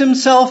presents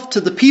himself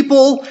to the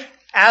people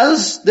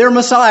as their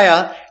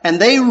Messiah, and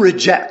they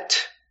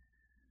reject.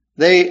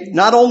 They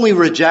not only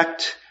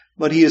reject,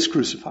 but he is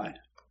crucified.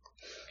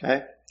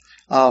 Okay?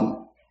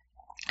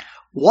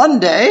 One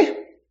day,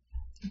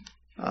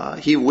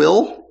 he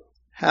will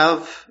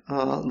have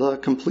the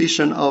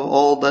completion of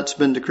all that's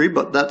been decreed,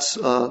 but that's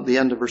the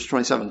end of verse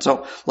 27.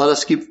 So let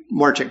us keep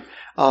marching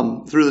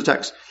through the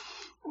text.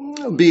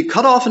 Be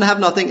cut off and have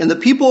nothing, and the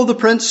people of the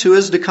prince who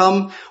is to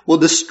come will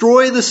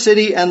destroy the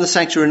city and the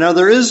sanctuary. Now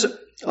there is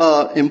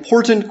an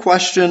important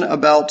question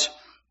about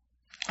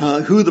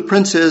who the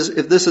prince is,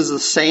 if this is the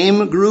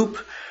same group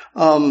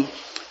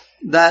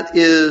that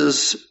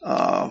is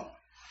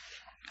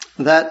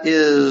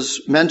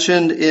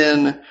mentioned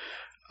in,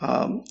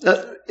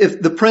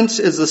 if the prince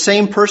is the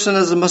same person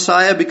as the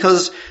Messiah,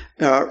 because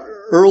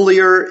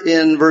earlier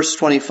in verse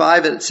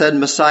 25 it said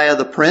Messiah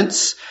the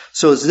Prince.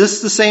 So is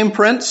this the same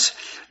prince?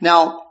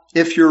 Now,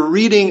 if you're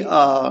reading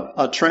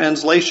a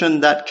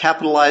translation that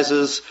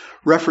capitalizes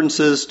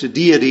references to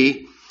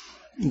deity,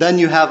 then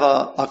you have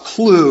a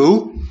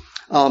clue.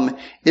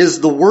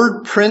 Is the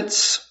word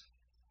prince,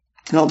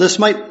 now this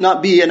might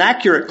not be an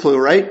accurate clue,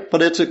 right?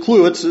 But it's a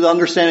clue. It's the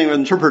understanding of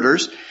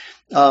interpreters.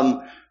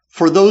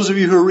 For those of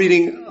you who are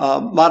reading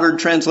modern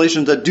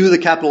translations that do the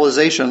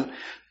capitalization,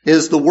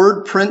 is the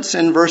word prince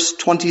in verse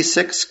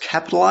 26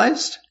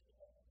 capitalized?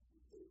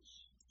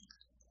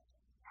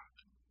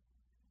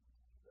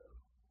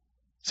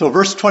 So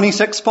verse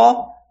 26,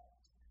 Paul?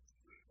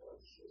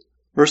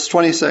 Verse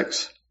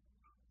 26.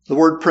 The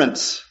word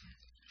prince.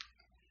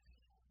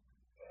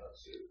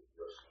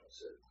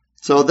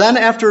 So then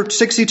after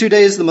 62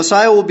 days, the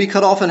Messiah will be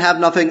cut off and have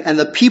nothing, and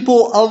the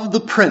people of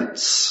the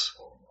prince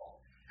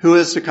who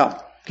is to come.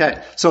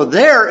 Okay, so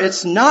there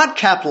it's not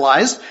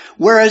capitalized,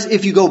 whereas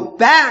if you go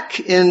back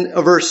in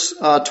verse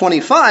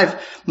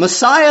 25,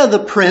 Messiah the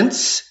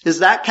Prince, is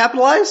that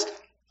capitalized?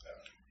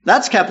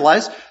 That's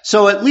capitalized.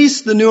 So at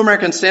least the New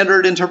American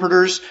Standard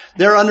interpreters,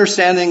 they're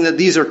understanding that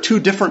these are two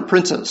different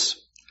princes.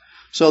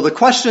 So the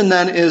question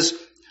then is,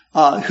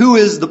 who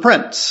is the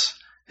prince?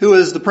 Who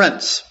is the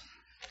prince?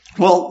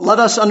 Well, let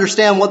us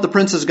understand what the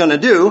prince is going to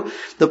do.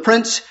 The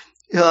prince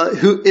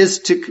who is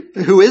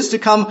to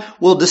come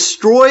will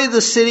destroy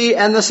the city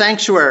and the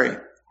sanctuary.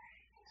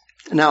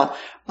 Now,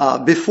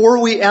 before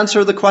we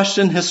answer the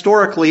question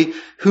historically,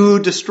 who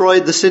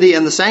destroyed the city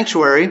and the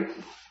sanctuary,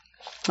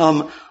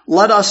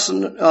 let us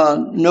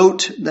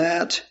note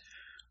that.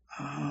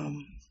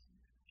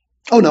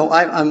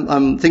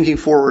 I'm thinking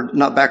forward,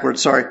 not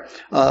backwards. Sorry.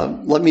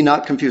 Let me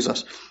not confuse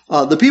us.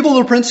 The people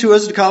of the prince who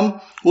is to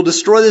come will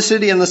destroy the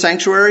city and the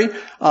sanctuary.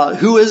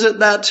 Who is it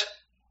that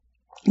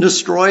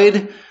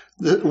destroyed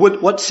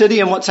what city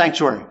and what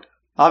sanctuary?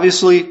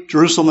 Obviously,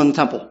 Jerusalem and the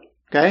temple.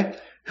 Okay?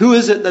 Who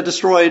is it that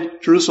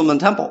destroyed Jerusalem and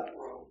the temple?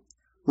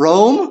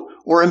 Rome,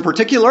 or in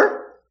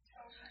particular,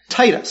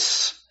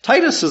 Titus.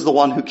 Titus is the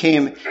one who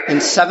came in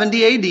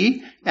 70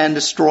 AD and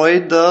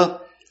destroyed the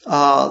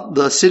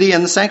city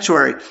and the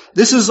sanctuary.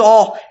 This is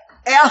all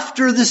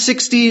after the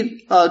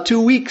 62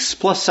 weeks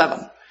plus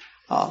 7.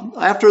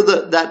 After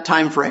that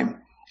time frame.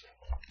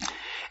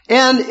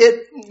 And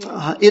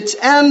its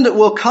end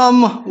will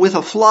come with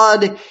a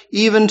flood.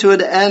 Even to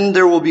an end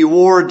there will be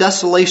war.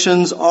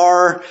 Desolations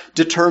are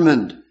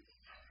determined.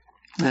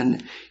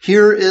 And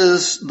here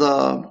is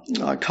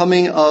the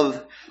coming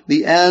of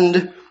the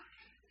end.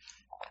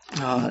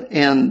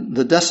 And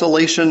the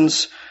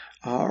desolations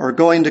are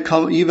going to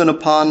come even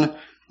upon,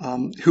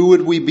 who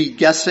would we be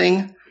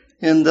guessing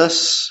in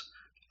this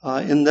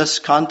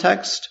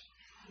context?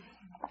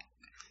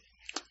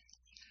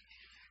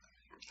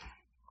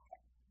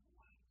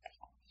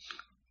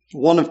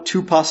 One of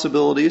two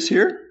possibilities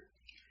here.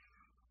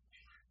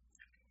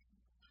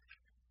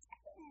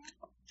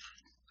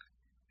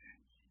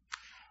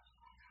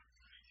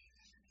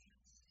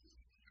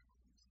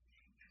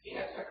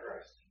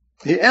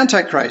 The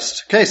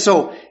Antichrist. Okay,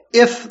 so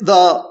if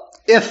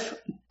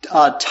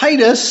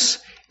Titus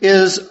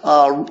is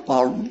a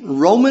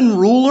Roman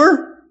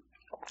ruler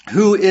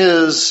who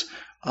is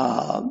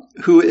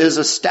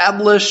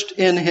established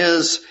in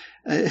his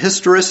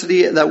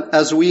historicity, that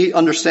as we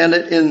understand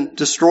it, in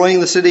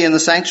destroying the city and the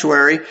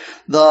sanctuary,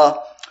 I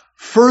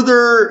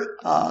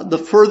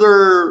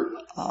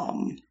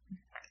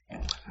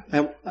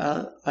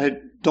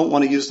don't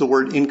want to use the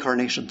word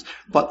incarnations,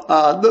 but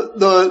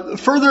the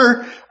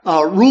further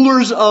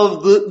rulers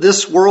of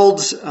this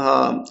world's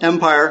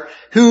empire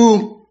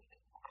who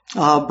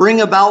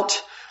bring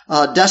about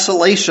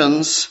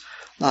desolations,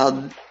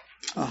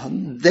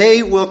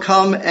 they will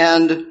come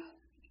and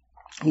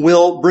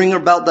will bring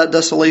about that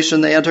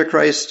desolation. The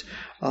Antichrist,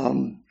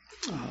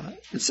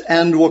 its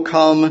end will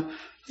come.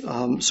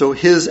 So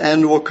his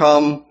end will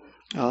come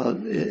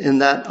in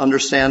that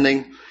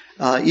understanding.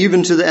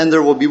 Even to the end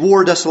there will be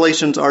war.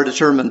 Desolations are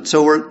determined.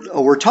 So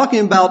we're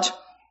talking about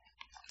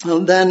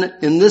then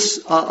in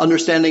this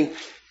understanding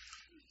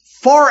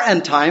far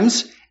end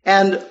times,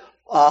 and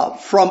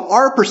from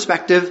our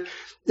perspective,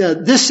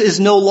 this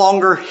is no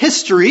longer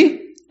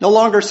history, no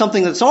longer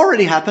something that's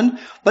already happened,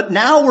 but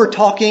now we're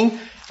talking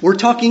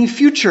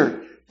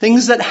future,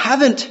 things that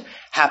haven't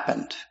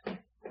happened.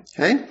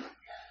 Okay?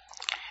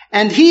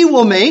 And he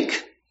will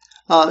make,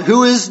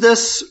 who is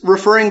this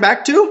referring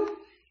back to?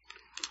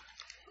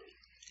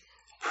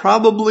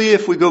 Probably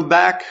if we go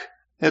back,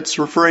 it's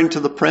referring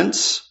to the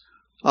prince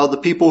of the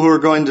people who are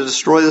going to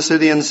destroy the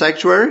city and the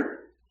sanctuary.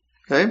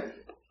 Okay?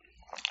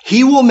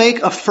 He will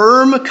make a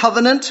firm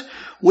covenant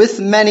with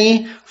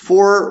many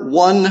for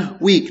 1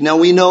 week. Now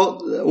we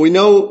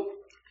know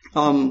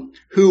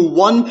who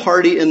one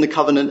party in the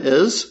covenant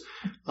is,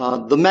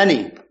 the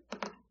many.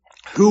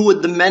 Who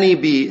would the many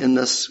be in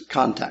this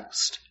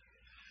context?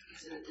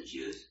 Isn't it the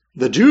Jews?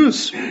 The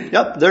Jews.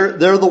 Yep,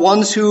 they're the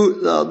ones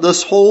who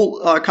this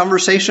whole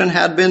conversation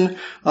had been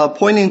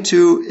pointing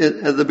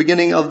to at the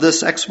beginning of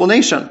this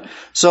explanation.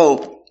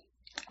 So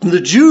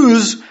the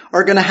Jews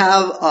are going to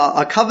have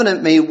a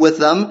covenant made with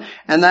them,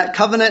 and that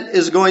covenant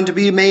is going to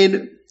be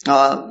made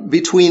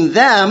between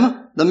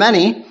them, the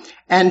many,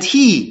 and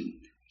he.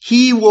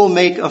 He will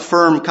make a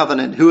firm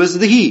covenant. Who is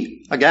the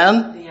he?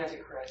 Again? The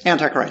Antichrist.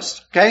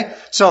 Antichrist. Okay?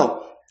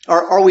 So,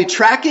 are we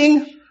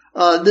tracking?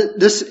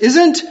 This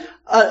isn't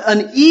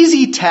an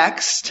easy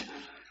text,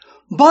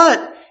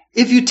 but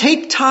if you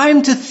take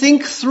time to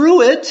think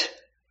through it,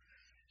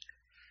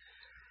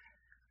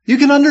 you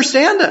can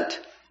understand it.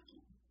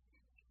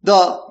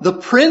 The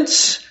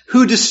prince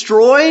who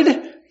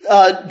destroyed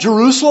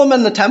Jerusalem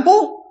and the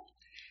temple,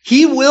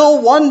 he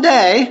will one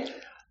day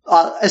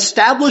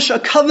establish a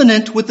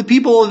covenant with the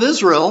people of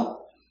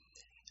Israel,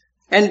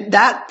 and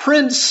that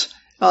prince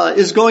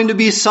is going to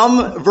be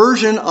some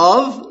version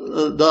of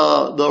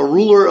the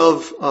ruler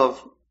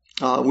of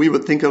we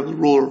would think of the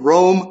ruler of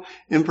Rome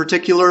in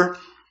particular,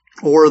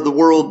 or the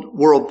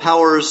world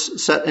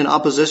powers set in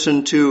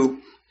opposition to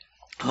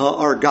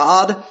our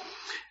God.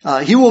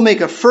 He will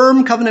make a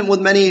firm covenant with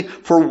many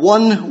for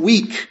 1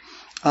 week.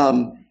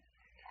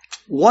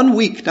 1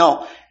 week.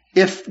 Now,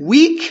 if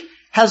week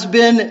has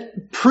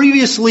been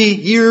previously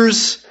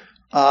years,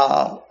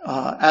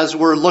 as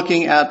we're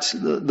looking at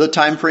the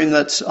time frame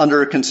that's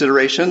under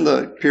consideration,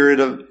 the period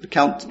of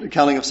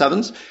counting of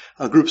sevens,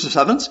 groups of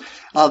sevens.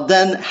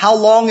 Then how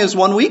long is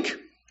 1 week?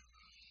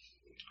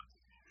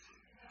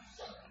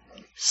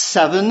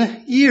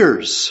 7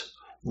 years.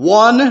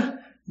 One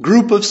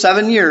group of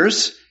 7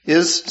 years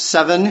is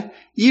 7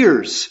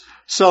 years.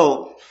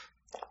 So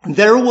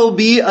there will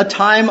be a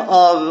time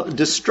of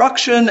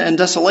destruction and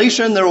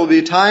desolation. There will be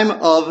a time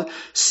of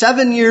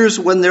 7 years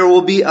when there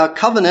will be a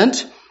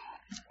covenant.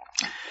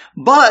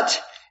 But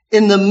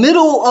in the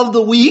middle of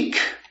the week,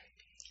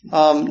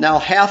 now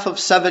half of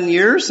 7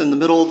 years in the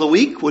middle of the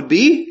week would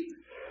be,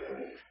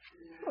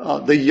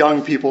 the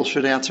young people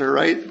should answer,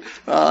 right?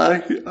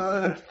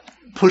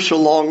 Push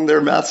along their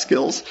math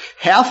skills.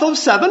 Half of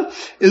 7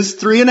 is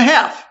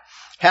 3.5.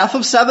 Half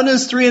of 7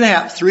 is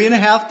 3.5.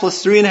 3.5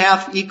 plus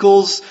 3.5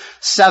 equals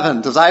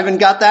 7. Does Ivan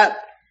got that?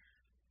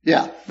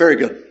 Yeah, very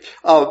good.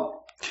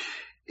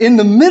 In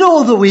the middle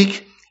of the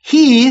week,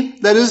 he,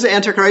 that is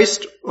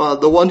Antichrist,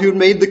 the one who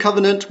made the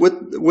covenant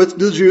with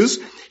the Jews,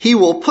 he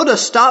will put a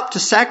stop to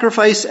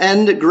sacrifice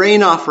and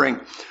grain offering.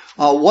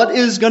 What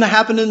is going to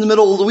happen in the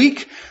middle of the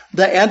week?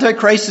 The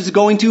Antichrist is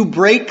going to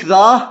break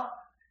the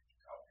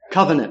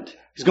covenant.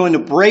 He's going to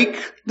break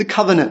the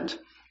covenant.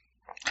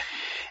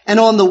 And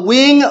on the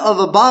wing of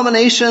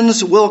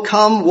abominations will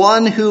come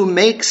one who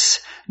makes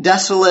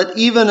desolate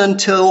even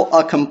until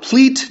a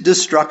complete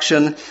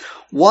destruction.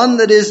 One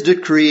that is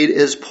decreed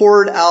is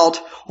poured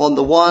out on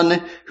the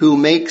one who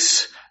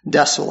makes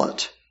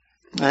desolate.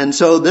 And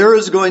so there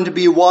is going to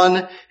be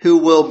one who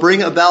will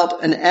bring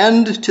about an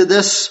end to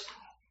this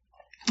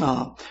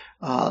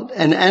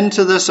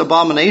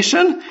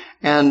abomination.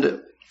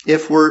 And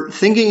if we're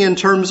thinking in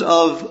terms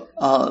of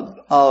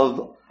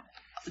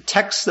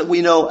texts that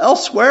we know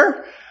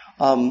elsewhere,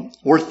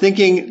 we're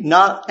thinking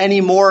not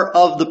anymore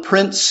of the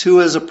prince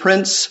who is a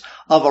prince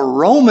of a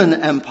Roman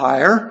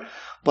Empire,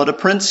 but a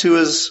prince who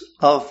is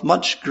of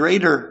much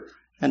greater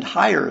and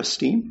higher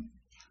esteem.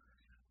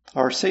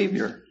 Our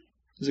Savior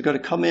is going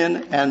to come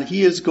in, and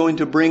he is going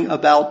to bring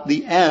about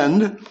the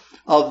end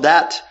of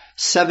that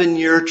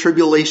 7-year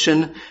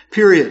tribulation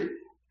period.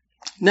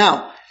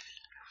 Now,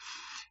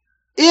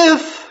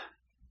 if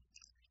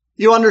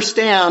you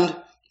understand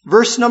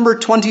verse number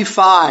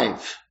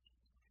 25,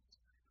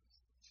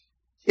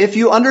 if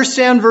you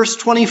understand verse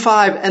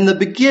 25 and the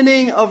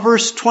beginning of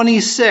verse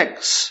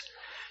 26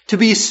 to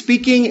be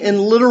speaking in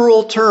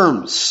literal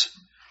terms,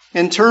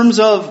 in terms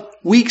of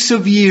weeks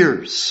of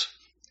years,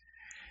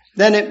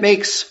 then it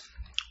makes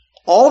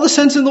all the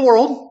sense in the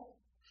world,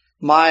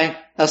 my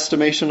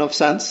estimation of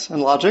sense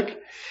and logic.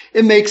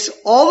 It makes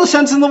all the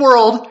sense in the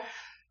world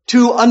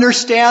to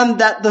understand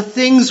that the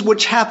things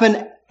which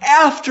happen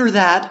after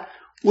that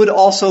would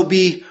also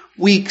be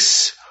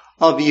weeks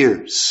of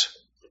years.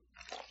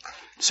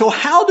 So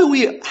how do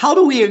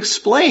we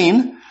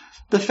explain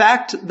the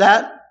fact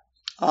that,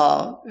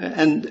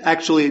 and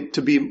actually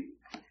to be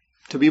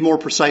more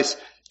precise,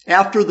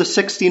 after the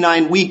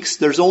 69 weeks,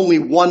 there's only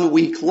 1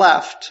 week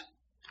left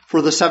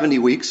for the 70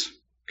 weeks.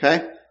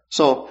 Okay?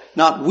 So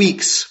not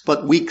weeks,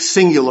 but weeks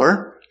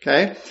singular.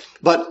 Okay?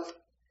 But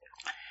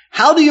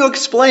how do you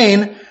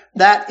explain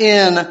that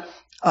in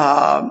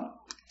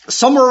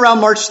somewhere around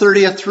March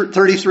 30th,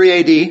 33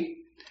 AD,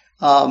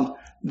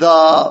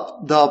 the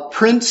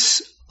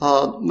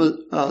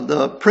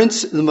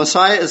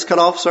Messiah is cut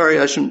off. Sorry,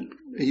 I shouldn't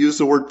use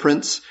the word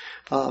prince,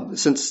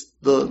 since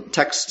the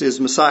text is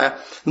Messiah.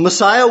 The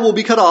Messiah will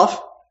be cut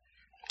off.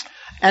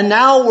 And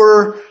now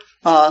we're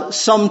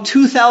some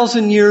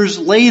 2,000 years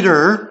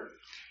later,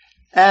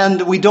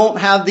 and we don't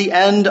have the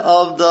end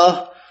of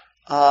the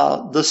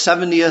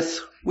 70th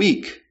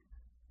week.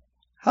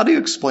 How do you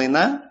explain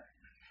that?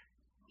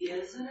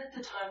 Isn't it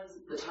the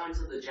times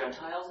of the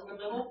Gentiles in the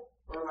middle?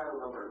 Or am I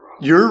remembering wrong?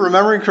 You're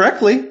remembering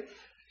correctly.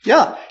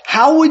 Yeah.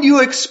 How would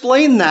you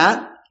explain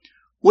that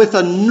with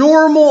a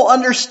normal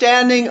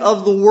understanding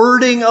of the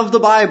wording of the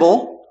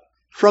Bible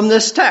from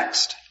this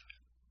text?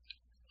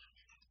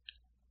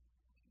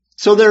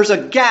 So there's a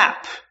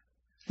gap.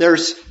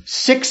 There's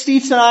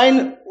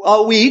 69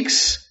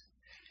 weeks,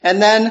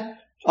 and then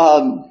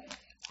the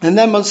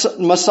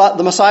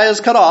Messiah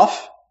is cut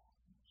off.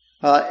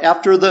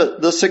 After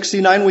the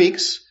 69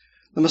 weeks,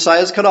 the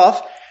Messiah is cut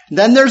off.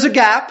 Then there's a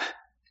gap,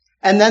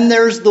 and then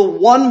there's the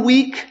 1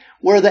 week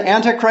where the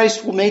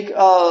Antichrist will make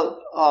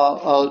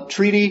a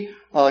treaty,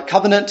 a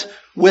covenant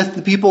with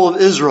the people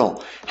of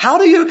Israel. How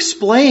do you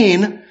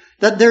explain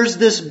that there's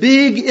this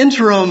big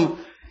interim,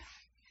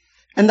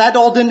 and that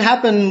all didn't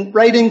happen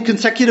right in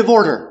consecutive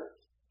order?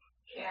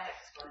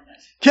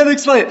 Can't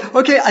explain it.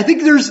 Okay, I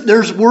think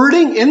there's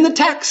wording in the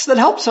text that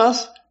helps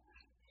us.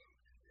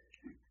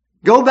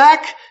 Go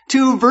back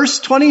to verse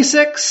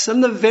 26 in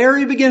the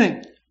very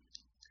beginning.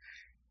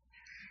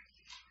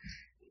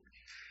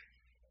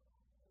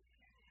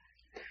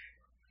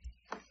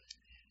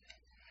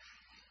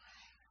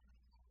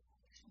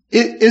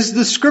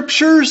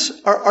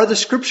 Are the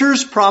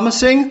scriptures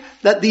promising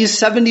that these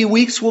 70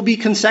 weeks will be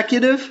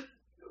consecutive?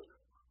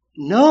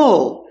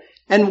 No.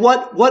 And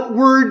what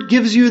word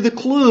gives you the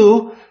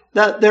clue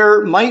that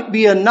there might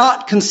be a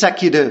not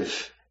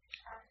consecutive?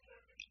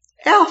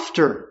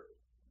 After.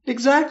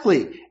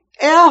 Exactly.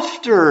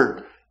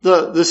 After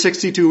the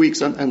 62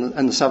 weeks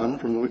and the 7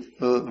 from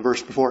the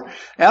verse before.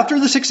 After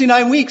the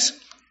 69 weeks,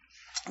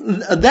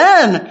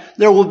 then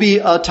there will be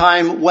a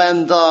time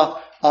when the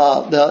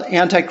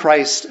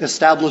Antichrist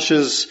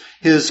establishes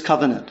his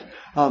covenant.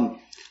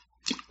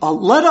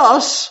 Let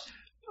us,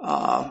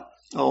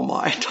 oh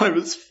my, time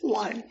is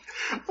flying.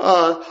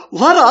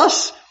 Let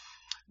us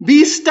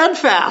be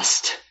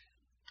steadfast.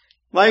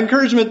 My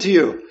encouragement to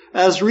you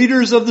as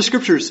readers of the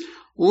scriptures,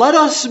 let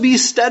us be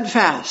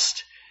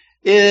steadfast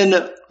in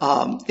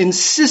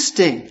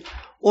insisting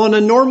on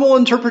a normal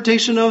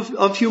interpretation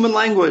of human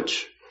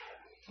language.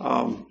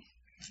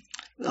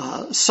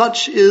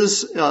 Such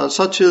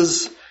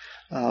is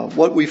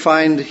what we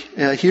find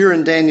here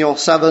in Daniel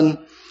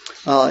 7.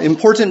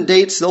 Important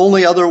dates. The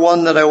only other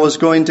one that I was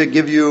going to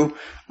give you,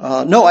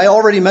 no, I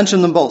already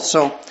mentioned them both.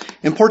 So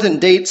important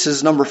dates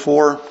is number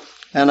 4.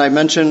 And I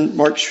mentioned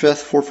March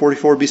 5th,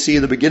 444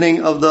 BC, the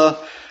beginning of the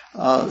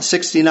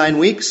 69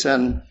 weeks,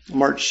 and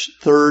March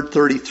 3rd,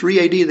 33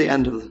 AD, the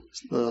end of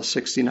the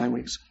 69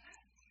 weeks.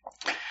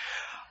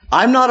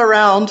 I'm not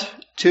around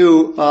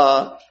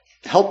to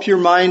help your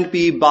mind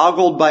be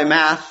boggled by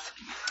math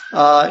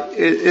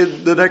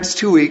in the next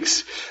 2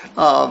 weeks.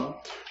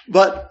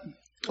 But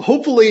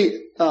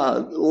hopefully,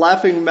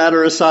 laughing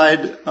matter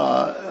aside,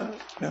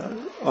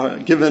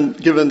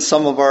 given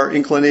some of our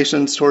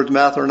inclinations towards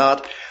math or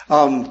not,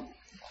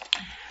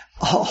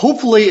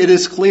 hopefully it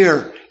is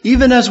clear,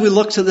 even as we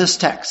look to this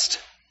text,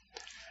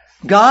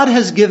 God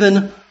has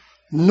given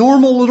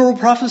normal literal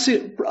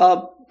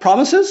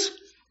promises,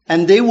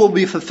 and they will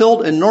be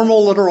fulfilled in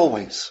normal literal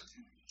ways.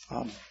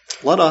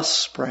 Let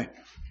us pray.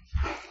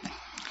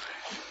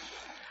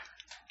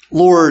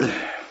 Lord,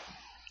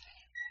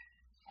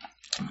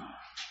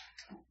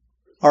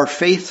 our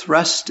faith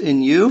rests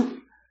in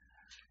you,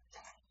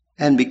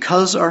 and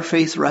because our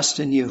faith rests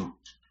in you,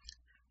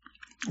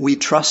 we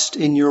trust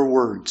in your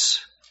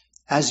words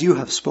as you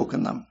have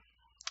spoken them.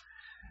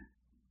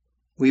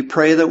 We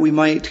pray that we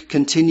might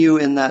continue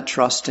in that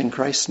trust in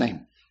Christ's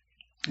name.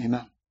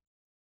 Amen.